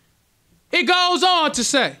 It goes on to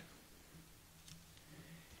say,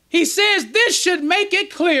 he says this should make it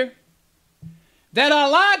clear that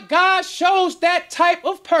Allah God shows that type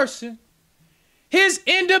of person his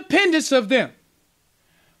independence of them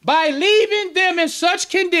by leaving them in such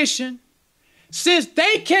condition, since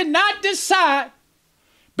they cannot decide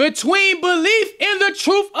between belief in the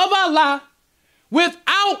truth of Allah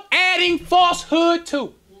without adding falsehood to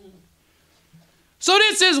it. So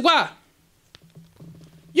this is why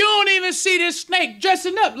you don't even see this snake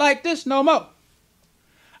dressing up like this no more.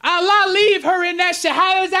 Allah leave her in that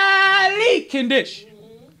Shahrazad Ali condition.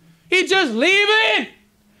 He just leave her in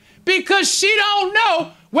because she don't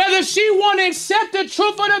know whether she want to accept the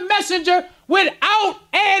truth of the messenger without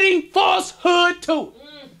adding falsehood to it.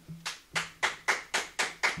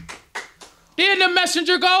 Then the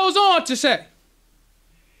messenger goes on to say,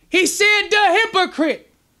 he said the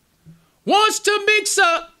hypocrite wants to mix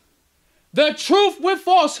up the truth with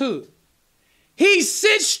falsehood. He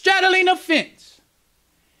sits straddling a fence.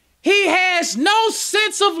 He has no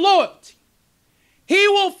sense of loyalty. He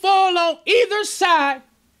will fall on either side,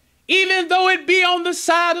 even though it be on the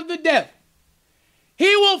side of the devil.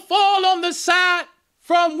 He will fall on the side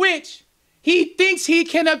from which he thinks he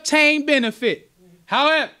can obtain benefit.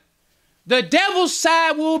 However, the devil's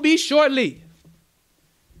side will be short-lived.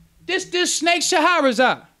 This snake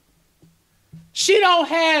Shahrazad, she don't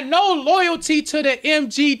have no loyalty to the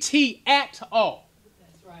MGT at all.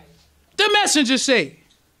 That's right. The messenger said,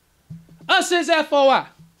 us as FOI,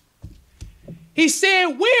 he said,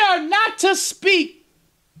 we are not to speak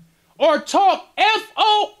or talk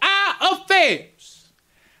FOI affairs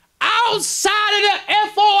outside of the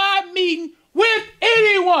FOI meeting with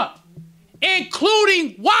anyone,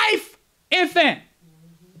 including wife and family.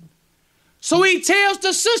 So he tells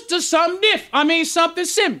the sister something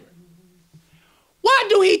similar. Why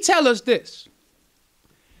do he tell us this?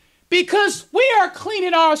 Because we are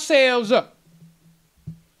cleaning ourselves up.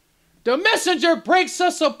 The messenger breaks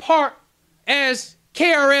us apart, as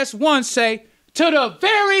KRS-One say, to the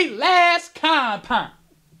very last compound.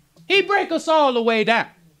 He breaks us all the way down.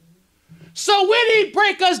 So when he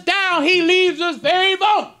breaks us down, he leaves us very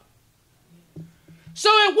vulnerable. So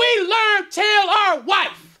if we tell our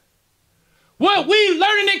wife what we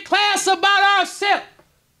learning in class about ourselves,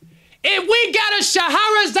 if we got a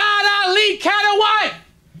Shahrazad Ali kind of wife,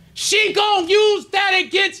 she gonna use that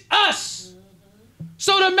against us.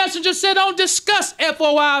 So the messenger said, don't discuss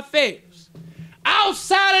FOI affairs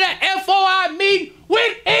outside of the FOI meeting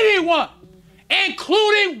with anyone,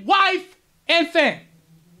 including wife and family.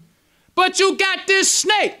 But you got this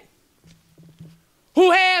snake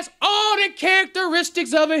who has all the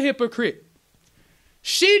characteristics of a hypocrite.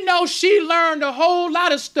 She knows she learned a whole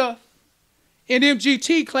lot of stuff in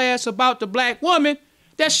MGT class about the black woman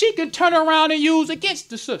that she can turn around and use against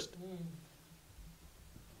the sister.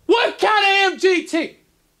 What kind of MGT?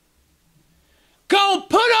 Gonna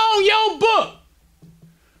put on your book.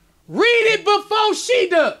 Read it before she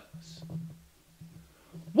does.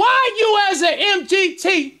 Why you as an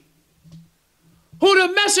MGT, who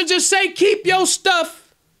the messenger say keep your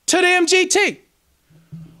stuff to the MGT?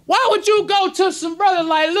 Why would you go to some brother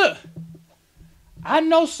like, look, I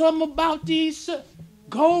know something about these.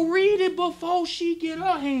 Go read it before she get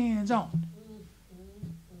her hands on it.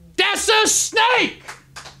 That's a snake.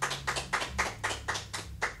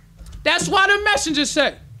 That's why the messenger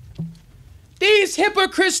said, these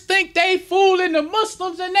hypocrites think they fooling the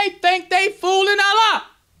Muslims and they think they fooling Allah.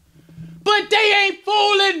 But they ain't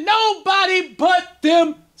fooling nobody but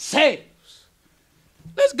themselves.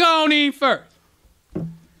 Let's go on in first.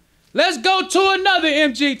 Let's go to another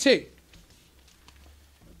MGT.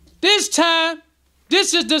 This time,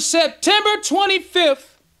 this is the September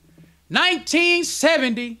 25th,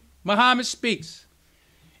 1970, Muhammad speaks.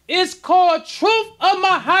 It's called Truth of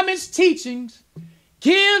Muhammad's Teachings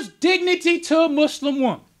Gives Dignity to a Muslim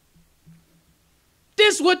Woman.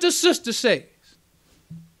 This is what the sister says.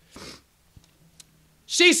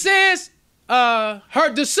 She says,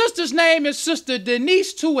 the sister's name is Sister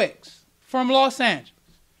Denise 2X from Los Angeles.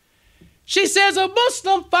 She says a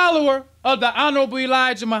Muslim follower of the Honorable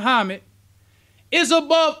Elijah Muhammad is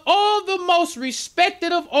above all the most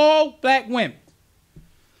respected of all black women.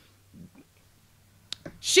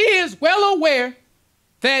 She is well aware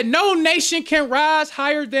that no nation can rise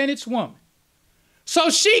higher than its woman. So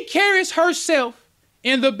she carries herself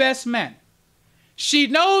in the best manner. She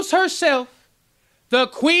knows herself the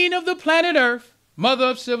queen of the planet Earth, mother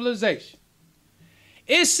of civilization.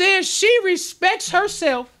 It says she respects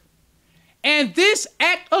herself, and this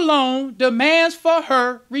act alone demands for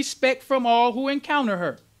her respect from all who encounter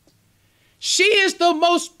her. She is the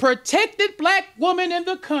most protected black woman in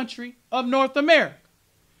the country of North America.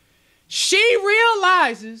 She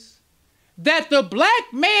realizes that the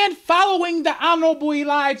black man following the Honorable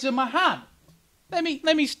Elijah Muhammad, let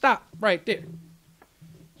me stop right there.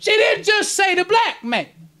 She didn't just say the black man.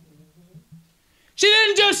 She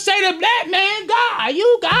didn't just say the black man, God,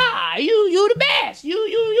 you the best,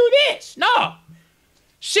 you this. No.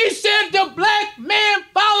 She said the black man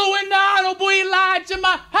following the Honorable Elijah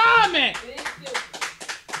Muhammad.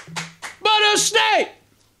 But a snake,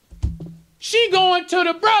 she going to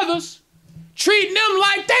the brothers, treating them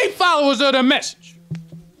like they followers of the message.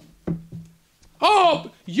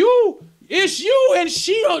 Oh, It's you and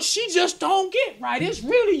she just don't get right. It's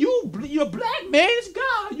really you. Your black man is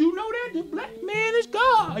God. You know that? The black man is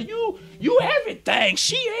God. You everything.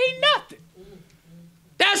 She ain't nothing.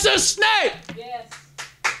 That's a snake. Yes.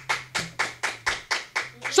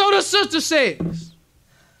 So the sister says,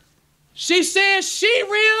 she says she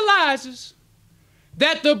realizes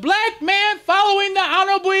that the black man following the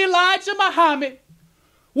Honorable Elijah Muhammad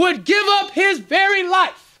would give up his very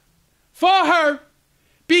life for her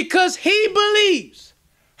because he believes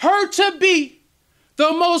her to be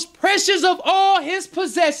the most precious of all his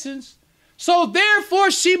possessions. So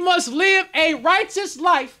therefore she must live a righteous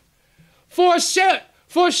life. For should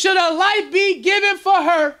a life be given for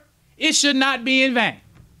her, it should not be in vain.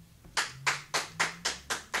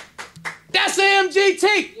 That's the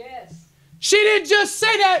MGT. Yes. She didn't just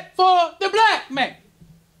say that for the black man.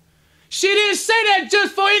 She didn't say that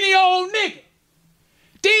just for any old nigga.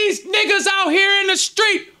 These niggas out here in the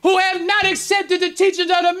street who have not accepted the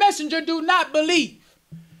teachings of the messenger do not believe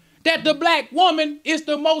that the black woman is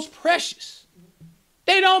the most precious.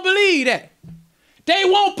 They don't believe that. They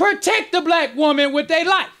won't protect the black woman with their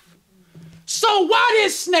life. So why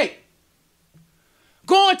this snake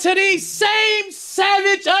going to these same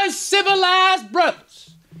savage, uncivilized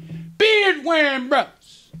brothers, beard-wearing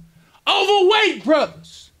brothers, overweight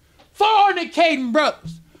brothers, fornicating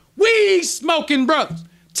brothers, weed-smoking brothers,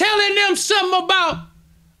 telling them something about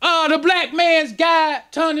the black man's guide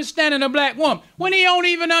to understanding the black woman when he don't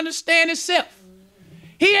even understand himself?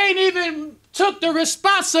 He ain't even took the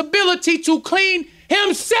responsibility to clean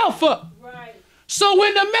himself up. Right. So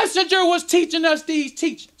when the messenger was teaching us these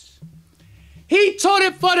teachings, he taught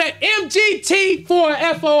it for the MGT for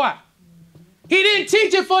FOI. He didn't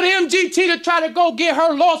teach it for the MGT to try to go get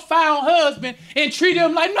her lost found husband and treat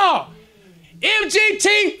him like, no.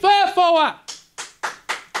 MGT for FOI.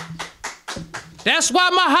 That's why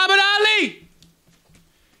Muhammad Ali,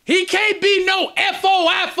 he can't be no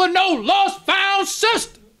FOI for no lost found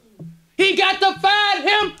sister. He got to find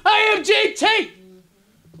him a MGT.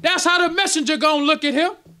 That's how the messenger gonna look at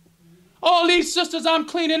him. All these sisters I'm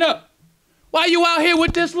cleaning up. Why you out here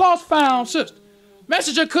with this lost found sister?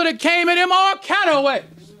 Messenger could have came at him all kind of ways.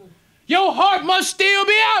 Your heart must still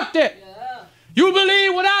be out there. Yeah. You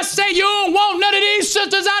believe what I say, you don't want none of these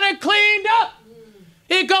sisters out there cleaned up.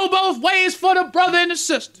 It go both ways for the brother and the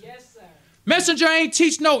sister. Yes, sir. Messenger ain't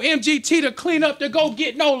teach no MGT to clean up to go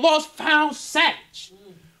get no lost found savage.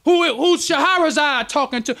 Who's Shahrazad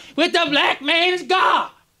talking to? With the black man is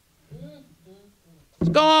God. Let's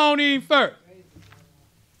go on even further.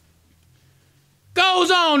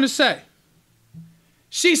 Goes on to say,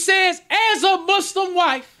 she says, as a Muslim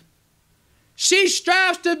wife, she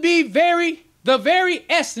strives to be the very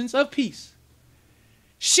essence of peace.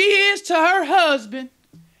 She is to her husband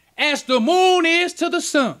as the moon is to the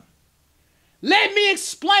sun. Let me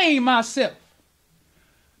explain myself.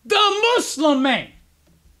 The Muslim man.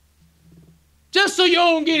 Just so you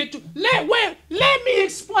don't get it too. Let me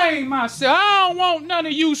explain myself. I don't want none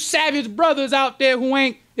of you savage brothers out there who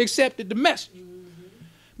ain't accepted the message.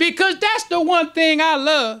 Because that's the one thing I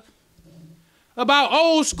love about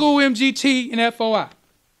old school MGT and FOI.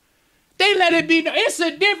 They let it be known. It's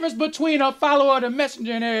a difference between a follower of the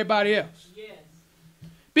messenger and everybody else. Yes.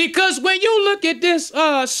 Because when you look at this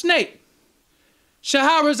snake,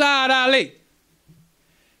 Shahrazad Ali,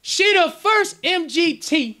 she the first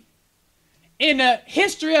MGT in the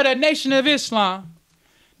history of the Nation of Islam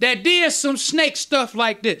that did some snake stuff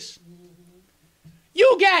like this.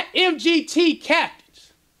 You got MGT captains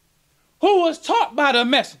who was taught by the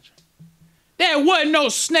messenger. There wasn't no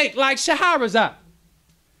snake like Shahrazad.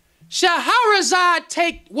 Shahrazad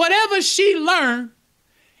take whatever she learned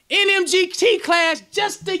in MGT class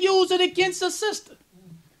just to use it against a sister.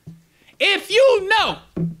 If you know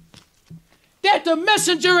that the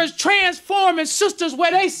messenger is transforming sisters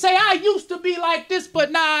where they say, I used to be like this,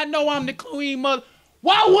 but now I know I'm the queen mother.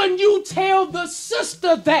 Why wouldn't you tell the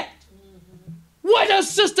sister that? What does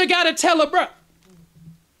sister got to tell her brother?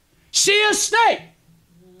 She a snake.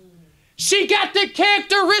 She got the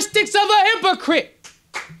characteristics of a hypocrite.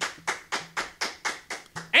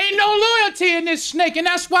 Ain't no loyalty in this snake, and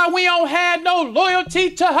that's why we don't have no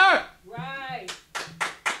loyalty to her. Right.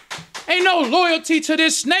 Ain't no loyalty to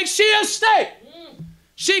this snake. She a snake.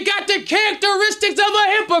 She got the characteristics of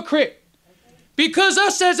a hypocrite. Because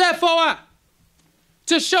us as FOI,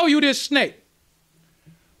 to show you this snake.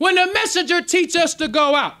 When the messenger teach us to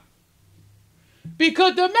go out,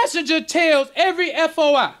 because the messenger tells every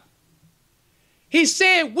FOI, he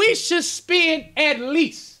said we should spend at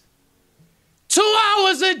least 2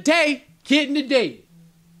 hours a day getting the dead.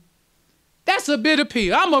 That's a bitter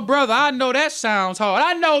pill. I'm a brother. I know that sounds hard.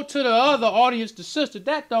 I know to the other audience, the sister,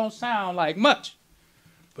 that don't sound like much.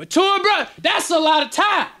 But to a brother, that's a lot of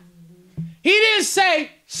time. He didn't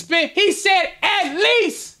say spend. He said at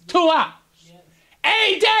least 2 hours.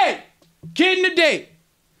 A day. Getting the day.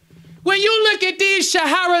 When you look at these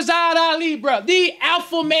Shahrazad Ali brothers, these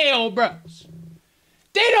alpha male brothers,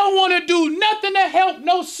 they don't want to do nothing to help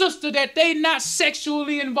no sister that they not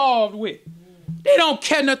sexually involved with. They don't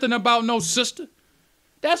care nothing about no sister.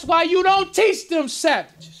 That's why you don't teach them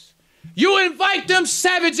savages. You invite them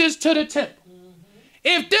savages to the temple.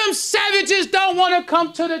 If them savages don't want to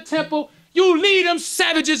come to the temple, you leave them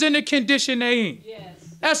savages in the condition they in.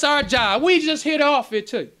 Yes. That's our job. We just hit off it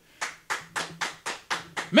too.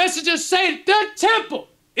 Messages say the temple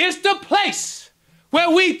is the place where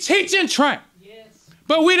we teach and train. Yes.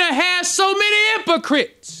 But we done had so many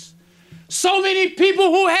hypocrites. So many people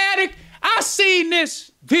who had it. I seen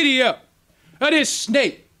this video of this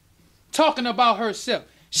snake talking about herself.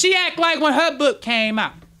 She act like when her book came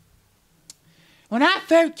out. When I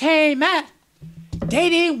first came out, they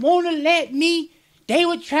didn't want to let me. They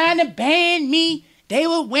were trying to ban me. They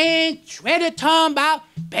were wearing Shredder talking about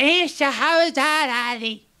ban Shahrazad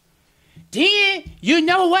Ali. Then, you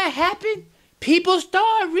know what happened? People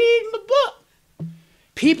started reading the book.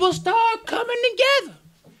 People started coming together.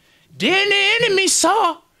 Then the enemy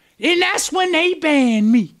saw, and that's when they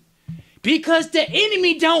banned me. Because the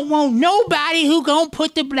enemy don't want nobody who gonna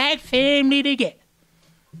put the black family together.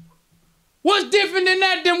 What's different than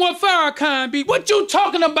that than what Farrakhan be? What you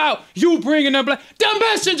talking about? You bringing the black... The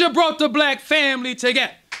messenger brought the black family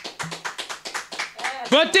together.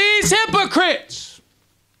 But these hypocrites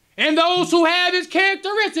and those who have his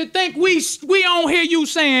characteristics think we don't hear you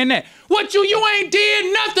saying that. What you ain't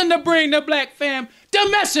did nothing to bring the black family. The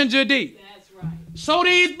messenger did. That's right. So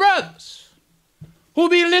these brothers who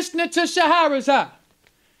be listening to Shahrazad,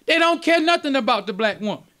 they don't care nothing about the black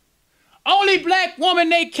woman. Only black woman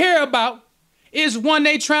they care about is one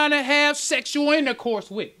they trying to have sexual intercourse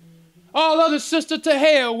with. All other sisters to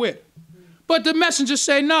hell with. But the messenger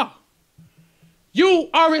say, no. You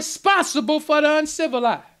are responsible for the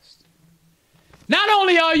uncivilized. Not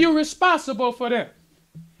only are you responsible for them,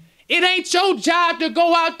 it ain't your job to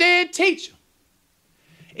go out there and teach them.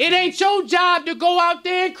 It ain't your job to go out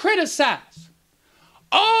there and criticize.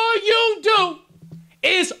 All you do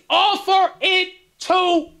is offer it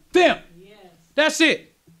to them. Yes. That's it.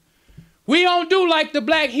 We don't do like the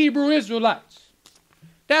black Hebrew Israelites.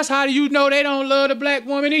 That's how you know they don't love the black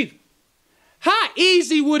woman either. How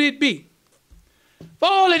easy would it be for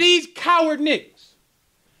all of these coward niggas?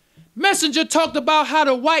 Messenger talked about how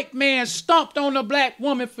the white man stomped on the black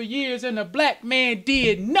woman for years and the black man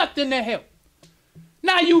did nothing to help.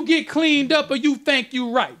 Now you get cleaned up or you think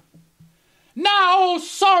you right. Now, old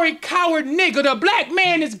sorry coward nigga, the black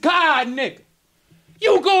man is God nigga.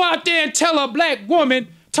 You go out there and tell a black woman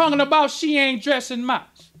talking about she ain't dressing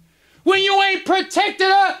much. When you ain't protected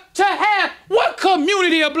her to have what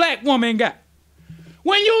community a black woman got.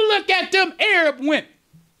 When you look at them Arab women,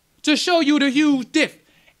 to show you the huge difference.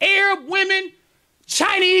 Arab women,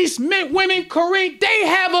 Chinese women, Korean, they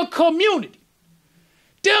have a community.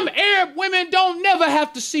 Them Arab women don't never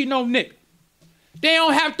have to see no nigga. They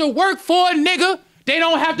don't have to work for a nigga. They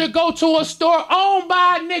don't have to go to a store owned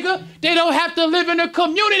by a nigga. They don't have to live in a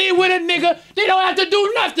community with a nigga. They don't have to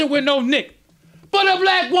do nothing with no nigga. But a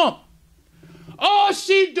black woman, all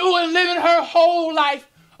she doing living her whole life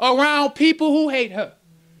around people who hate her.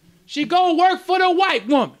 She go work for the white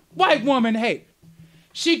woman. White woman hate her.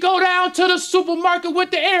 She go down to the supermarket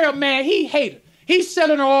with the Arab man. He hate her. He's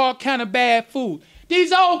selling her all kind of bad food.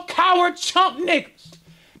 These old coward chump niggas.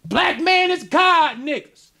 Black man is God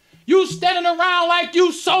niggas. You standing around like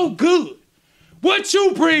you so good. What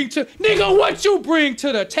you bring to, nigga, what you bring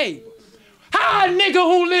to the table? How a nigga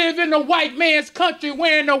who live in the white man's country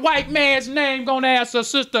wearing the white man's name gonna ask her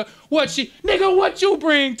sister what she, nigga, what you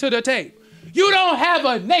bring to the table? You don't have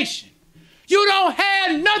a nation. You don't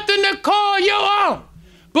have nothing to call your own.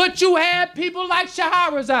 But you have people like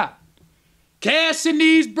Shahrazad gassing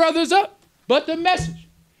these brothers up. But the message,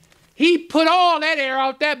 he put all that air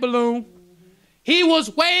out that balloon. He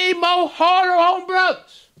was way more harder on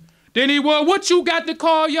brothers than he was what you got to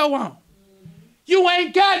call your own. You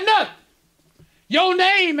ain't got nothing. Your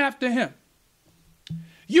name after him.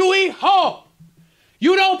 You eat hard.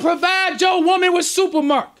 You don't provide your woman with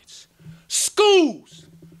supermarkets, schools,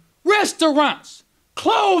 restaurants,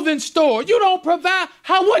 clothing store. You don't provide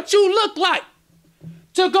what you look like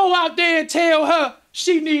to go out there and tell her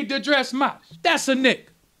she need to dress modest. That's a nigga.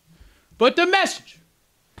 But the messenger,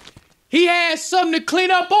 he had something to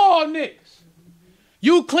clean up all niggas.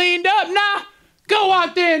 You cleaned up now? Go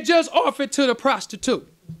out there and just offer it to the prostitute.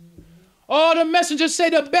 All the messengers say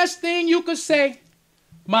the best thing you could say,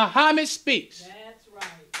 Muhammad speaks. That's right.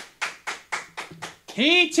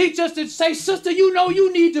 He ain't teach us to say, sister, you know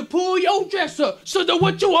you need to pull your dress up. Sister,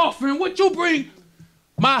 what you offering? What you bring?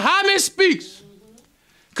 Muhammad speaks.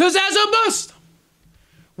 Because as a Muslim,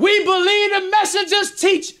 we believe the messenger's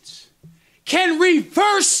teachings can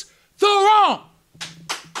reverse the wrong.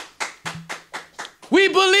 We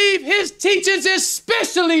believe his teachings is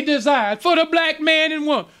specially designed for the black man and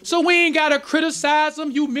woman. So we ain't got to criticize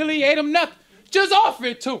him, humiliate him, nothing. Just offer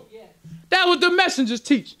it to him. Yes. That was the messenger's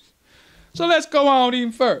teachings. So let's go on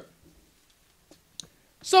even further.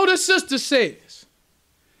 So the sister says,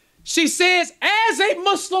 she says, as a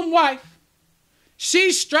Muslim wife,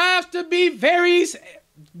 she strives to be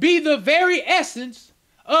the very essence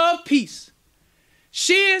of peace.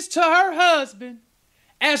 She is to her husband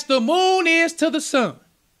as the moon is to the sun.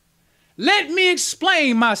 Let me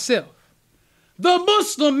explain myself. The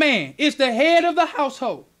Muslim man is the head of the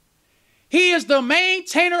household. He is the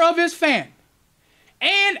maintainer of his family.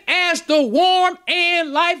 And as the warm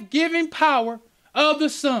and life-giving power of the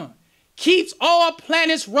sun keeps all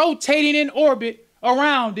planets rotating in orbit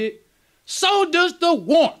around it, so does the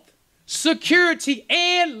warmth, security,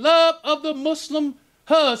 and love of the Muslim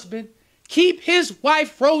husband keep his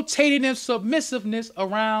wife rotating in submissiveness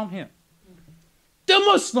around him. The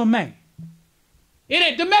Muslim man.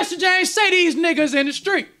 The messenger ain't say these niggas in the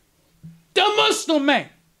street. The Muslim man.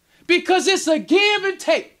 Because it's a give and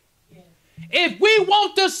take. If we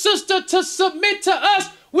want the sister to submit to us,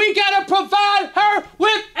 we gotta provide her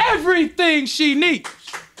with everything she needs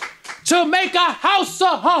to make a house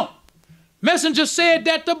a home. Messenger said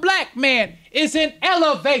that the black man is an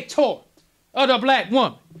elevator of the black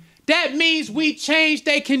woman. That means we change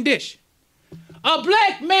their condition. A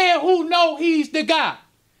black man who know he's the guy,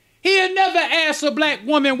 he'll never ask a black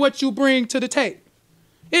woman what you bring to the table.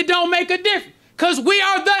 It don't make a difference, because we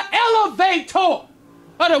are the elevator.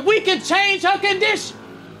 Or that we can change her condition.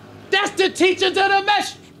 That's the teachings of the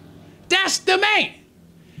messenger. That's the man.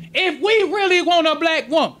 If we really want a black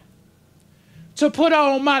woman to put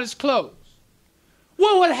on modest clothes,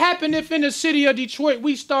 what would happen if in the city of Detroit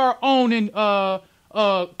we start owning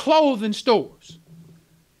clothing stores?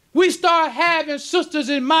 We start having sisters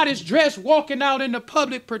in modest dress walking out in the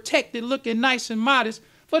public protected, looking nice and modest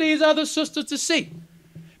for these other sisters to see.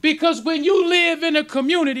 Because when you live in a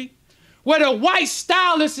community where the white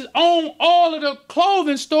stylists own all of the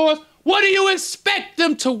clothing stores, what do you expect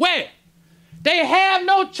them to wear? They have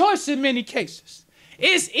no choice in many cases.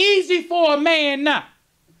 It's easy for a man now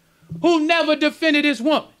who never defended his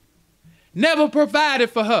woman, never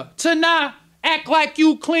provided for her, to now act like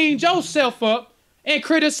you cleaned yourself up and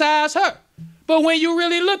criticize her. But when you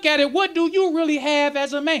really look at it, what do you really have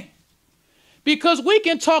as a man? Because we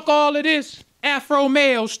can talk all of this Afro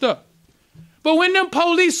male stuff. But when them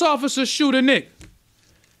police officers shoot a nigga,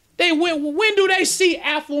 when do they see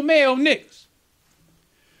alpha male niggas?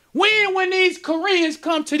 When these Koreans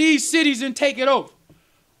come to these cities and take it over?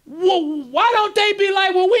 Well, why don't they be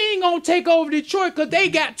like, well, we ain't gonna take over Detroit because they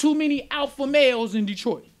got too many alpha males in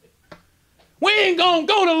Detroit. We ain't gonna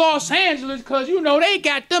go to Los Angeles because, you know, they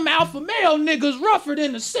got them alpha male niggas rougher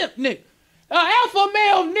than the simp nigga. Alpha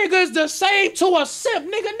male nigga is the same to a simp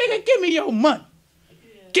nigga. Nigga, give me your money.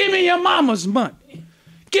 Give me your mama's money.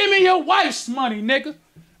 Give me your wife's money, nigga.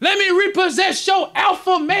 Let me repossess your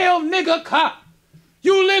alpha male nigga car.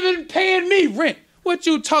 You living paying me rent. What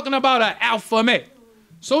you talking about, an alpha male?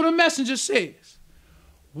 So the messenger says,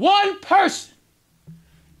 one person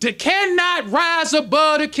that cannot rise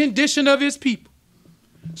above the condition of his people.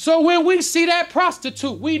 So when we see that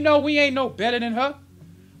prostitute, we know we ain't no better than her.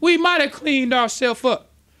 We might have cleaned ourselves up.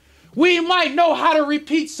 We might know how to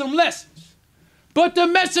repeat some lessons. But the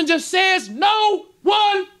messenger says no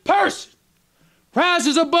one person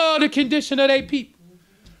rises above the condition of their people.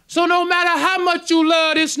 So no matter how much you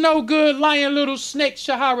love this no good lying little snake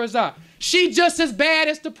Shahrazad, she just as bad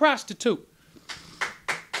as the prostitute.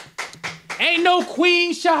 Ain't no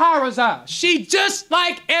Queen Shahrazad. She just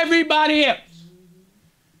like everybody else.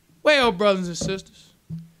 Well, brothers and sisters,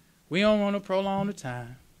 we don't want to prolong the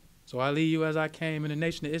time. So I leave you as I came in the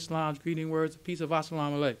nation of Islam's greeting words of peace of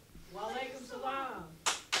Assalamu alaikum.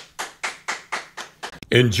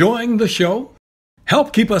 Enjoying the show?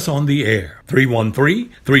 Help keep us on the air.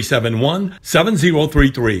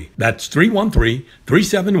 313-371-7033. That's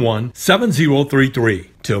 313-371-7033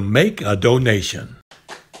 to make a donation.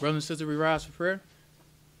 Brothers and sisters, we rise for prayer.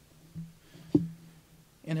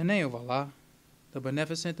 In the name of Allah, the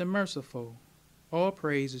beneficent and merciful, all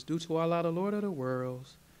praise is due to Allah, the Lord of the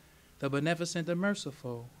worlds. the beneficent, the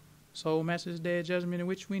merciful. Soul Master's Day of Judgment in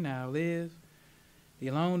which we now live. The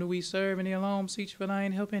alone do we serve, and the alone seek for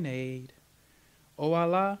thine help and aid. O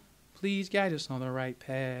Allah, please guide us on the right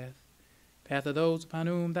path. Path of those upon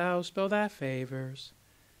whom thou spell thy favors.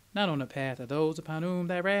 Not on the path of those upon whom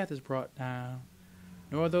thy wrath is brought down.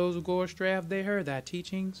 Nor those who go astray have they heard thy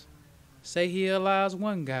teachings. Say he Allah is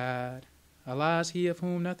one God. Allah is he of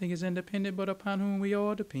whom nothing is independent, but upon whom we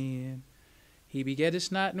all depend. He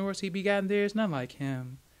begetteth not, nor is he begotten, there is none like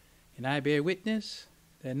him. And I bear witness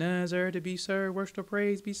that none is earth to be served, worship or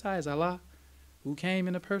praise besides Allah, who came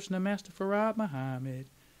in the person of Master Farad Muhammad.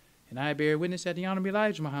 And I bear witness that the Honorable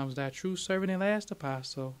Elijah Muhammad was thy true servant and last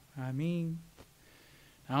apostle. Ameen.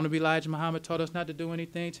 The Honorable Elijah Muhammad taught us not to do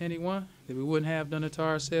anything to anyone that we wouldn't have done it to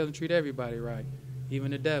ourselves, and treat everybody right,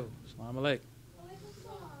 even the devil. Assalamu alaikum.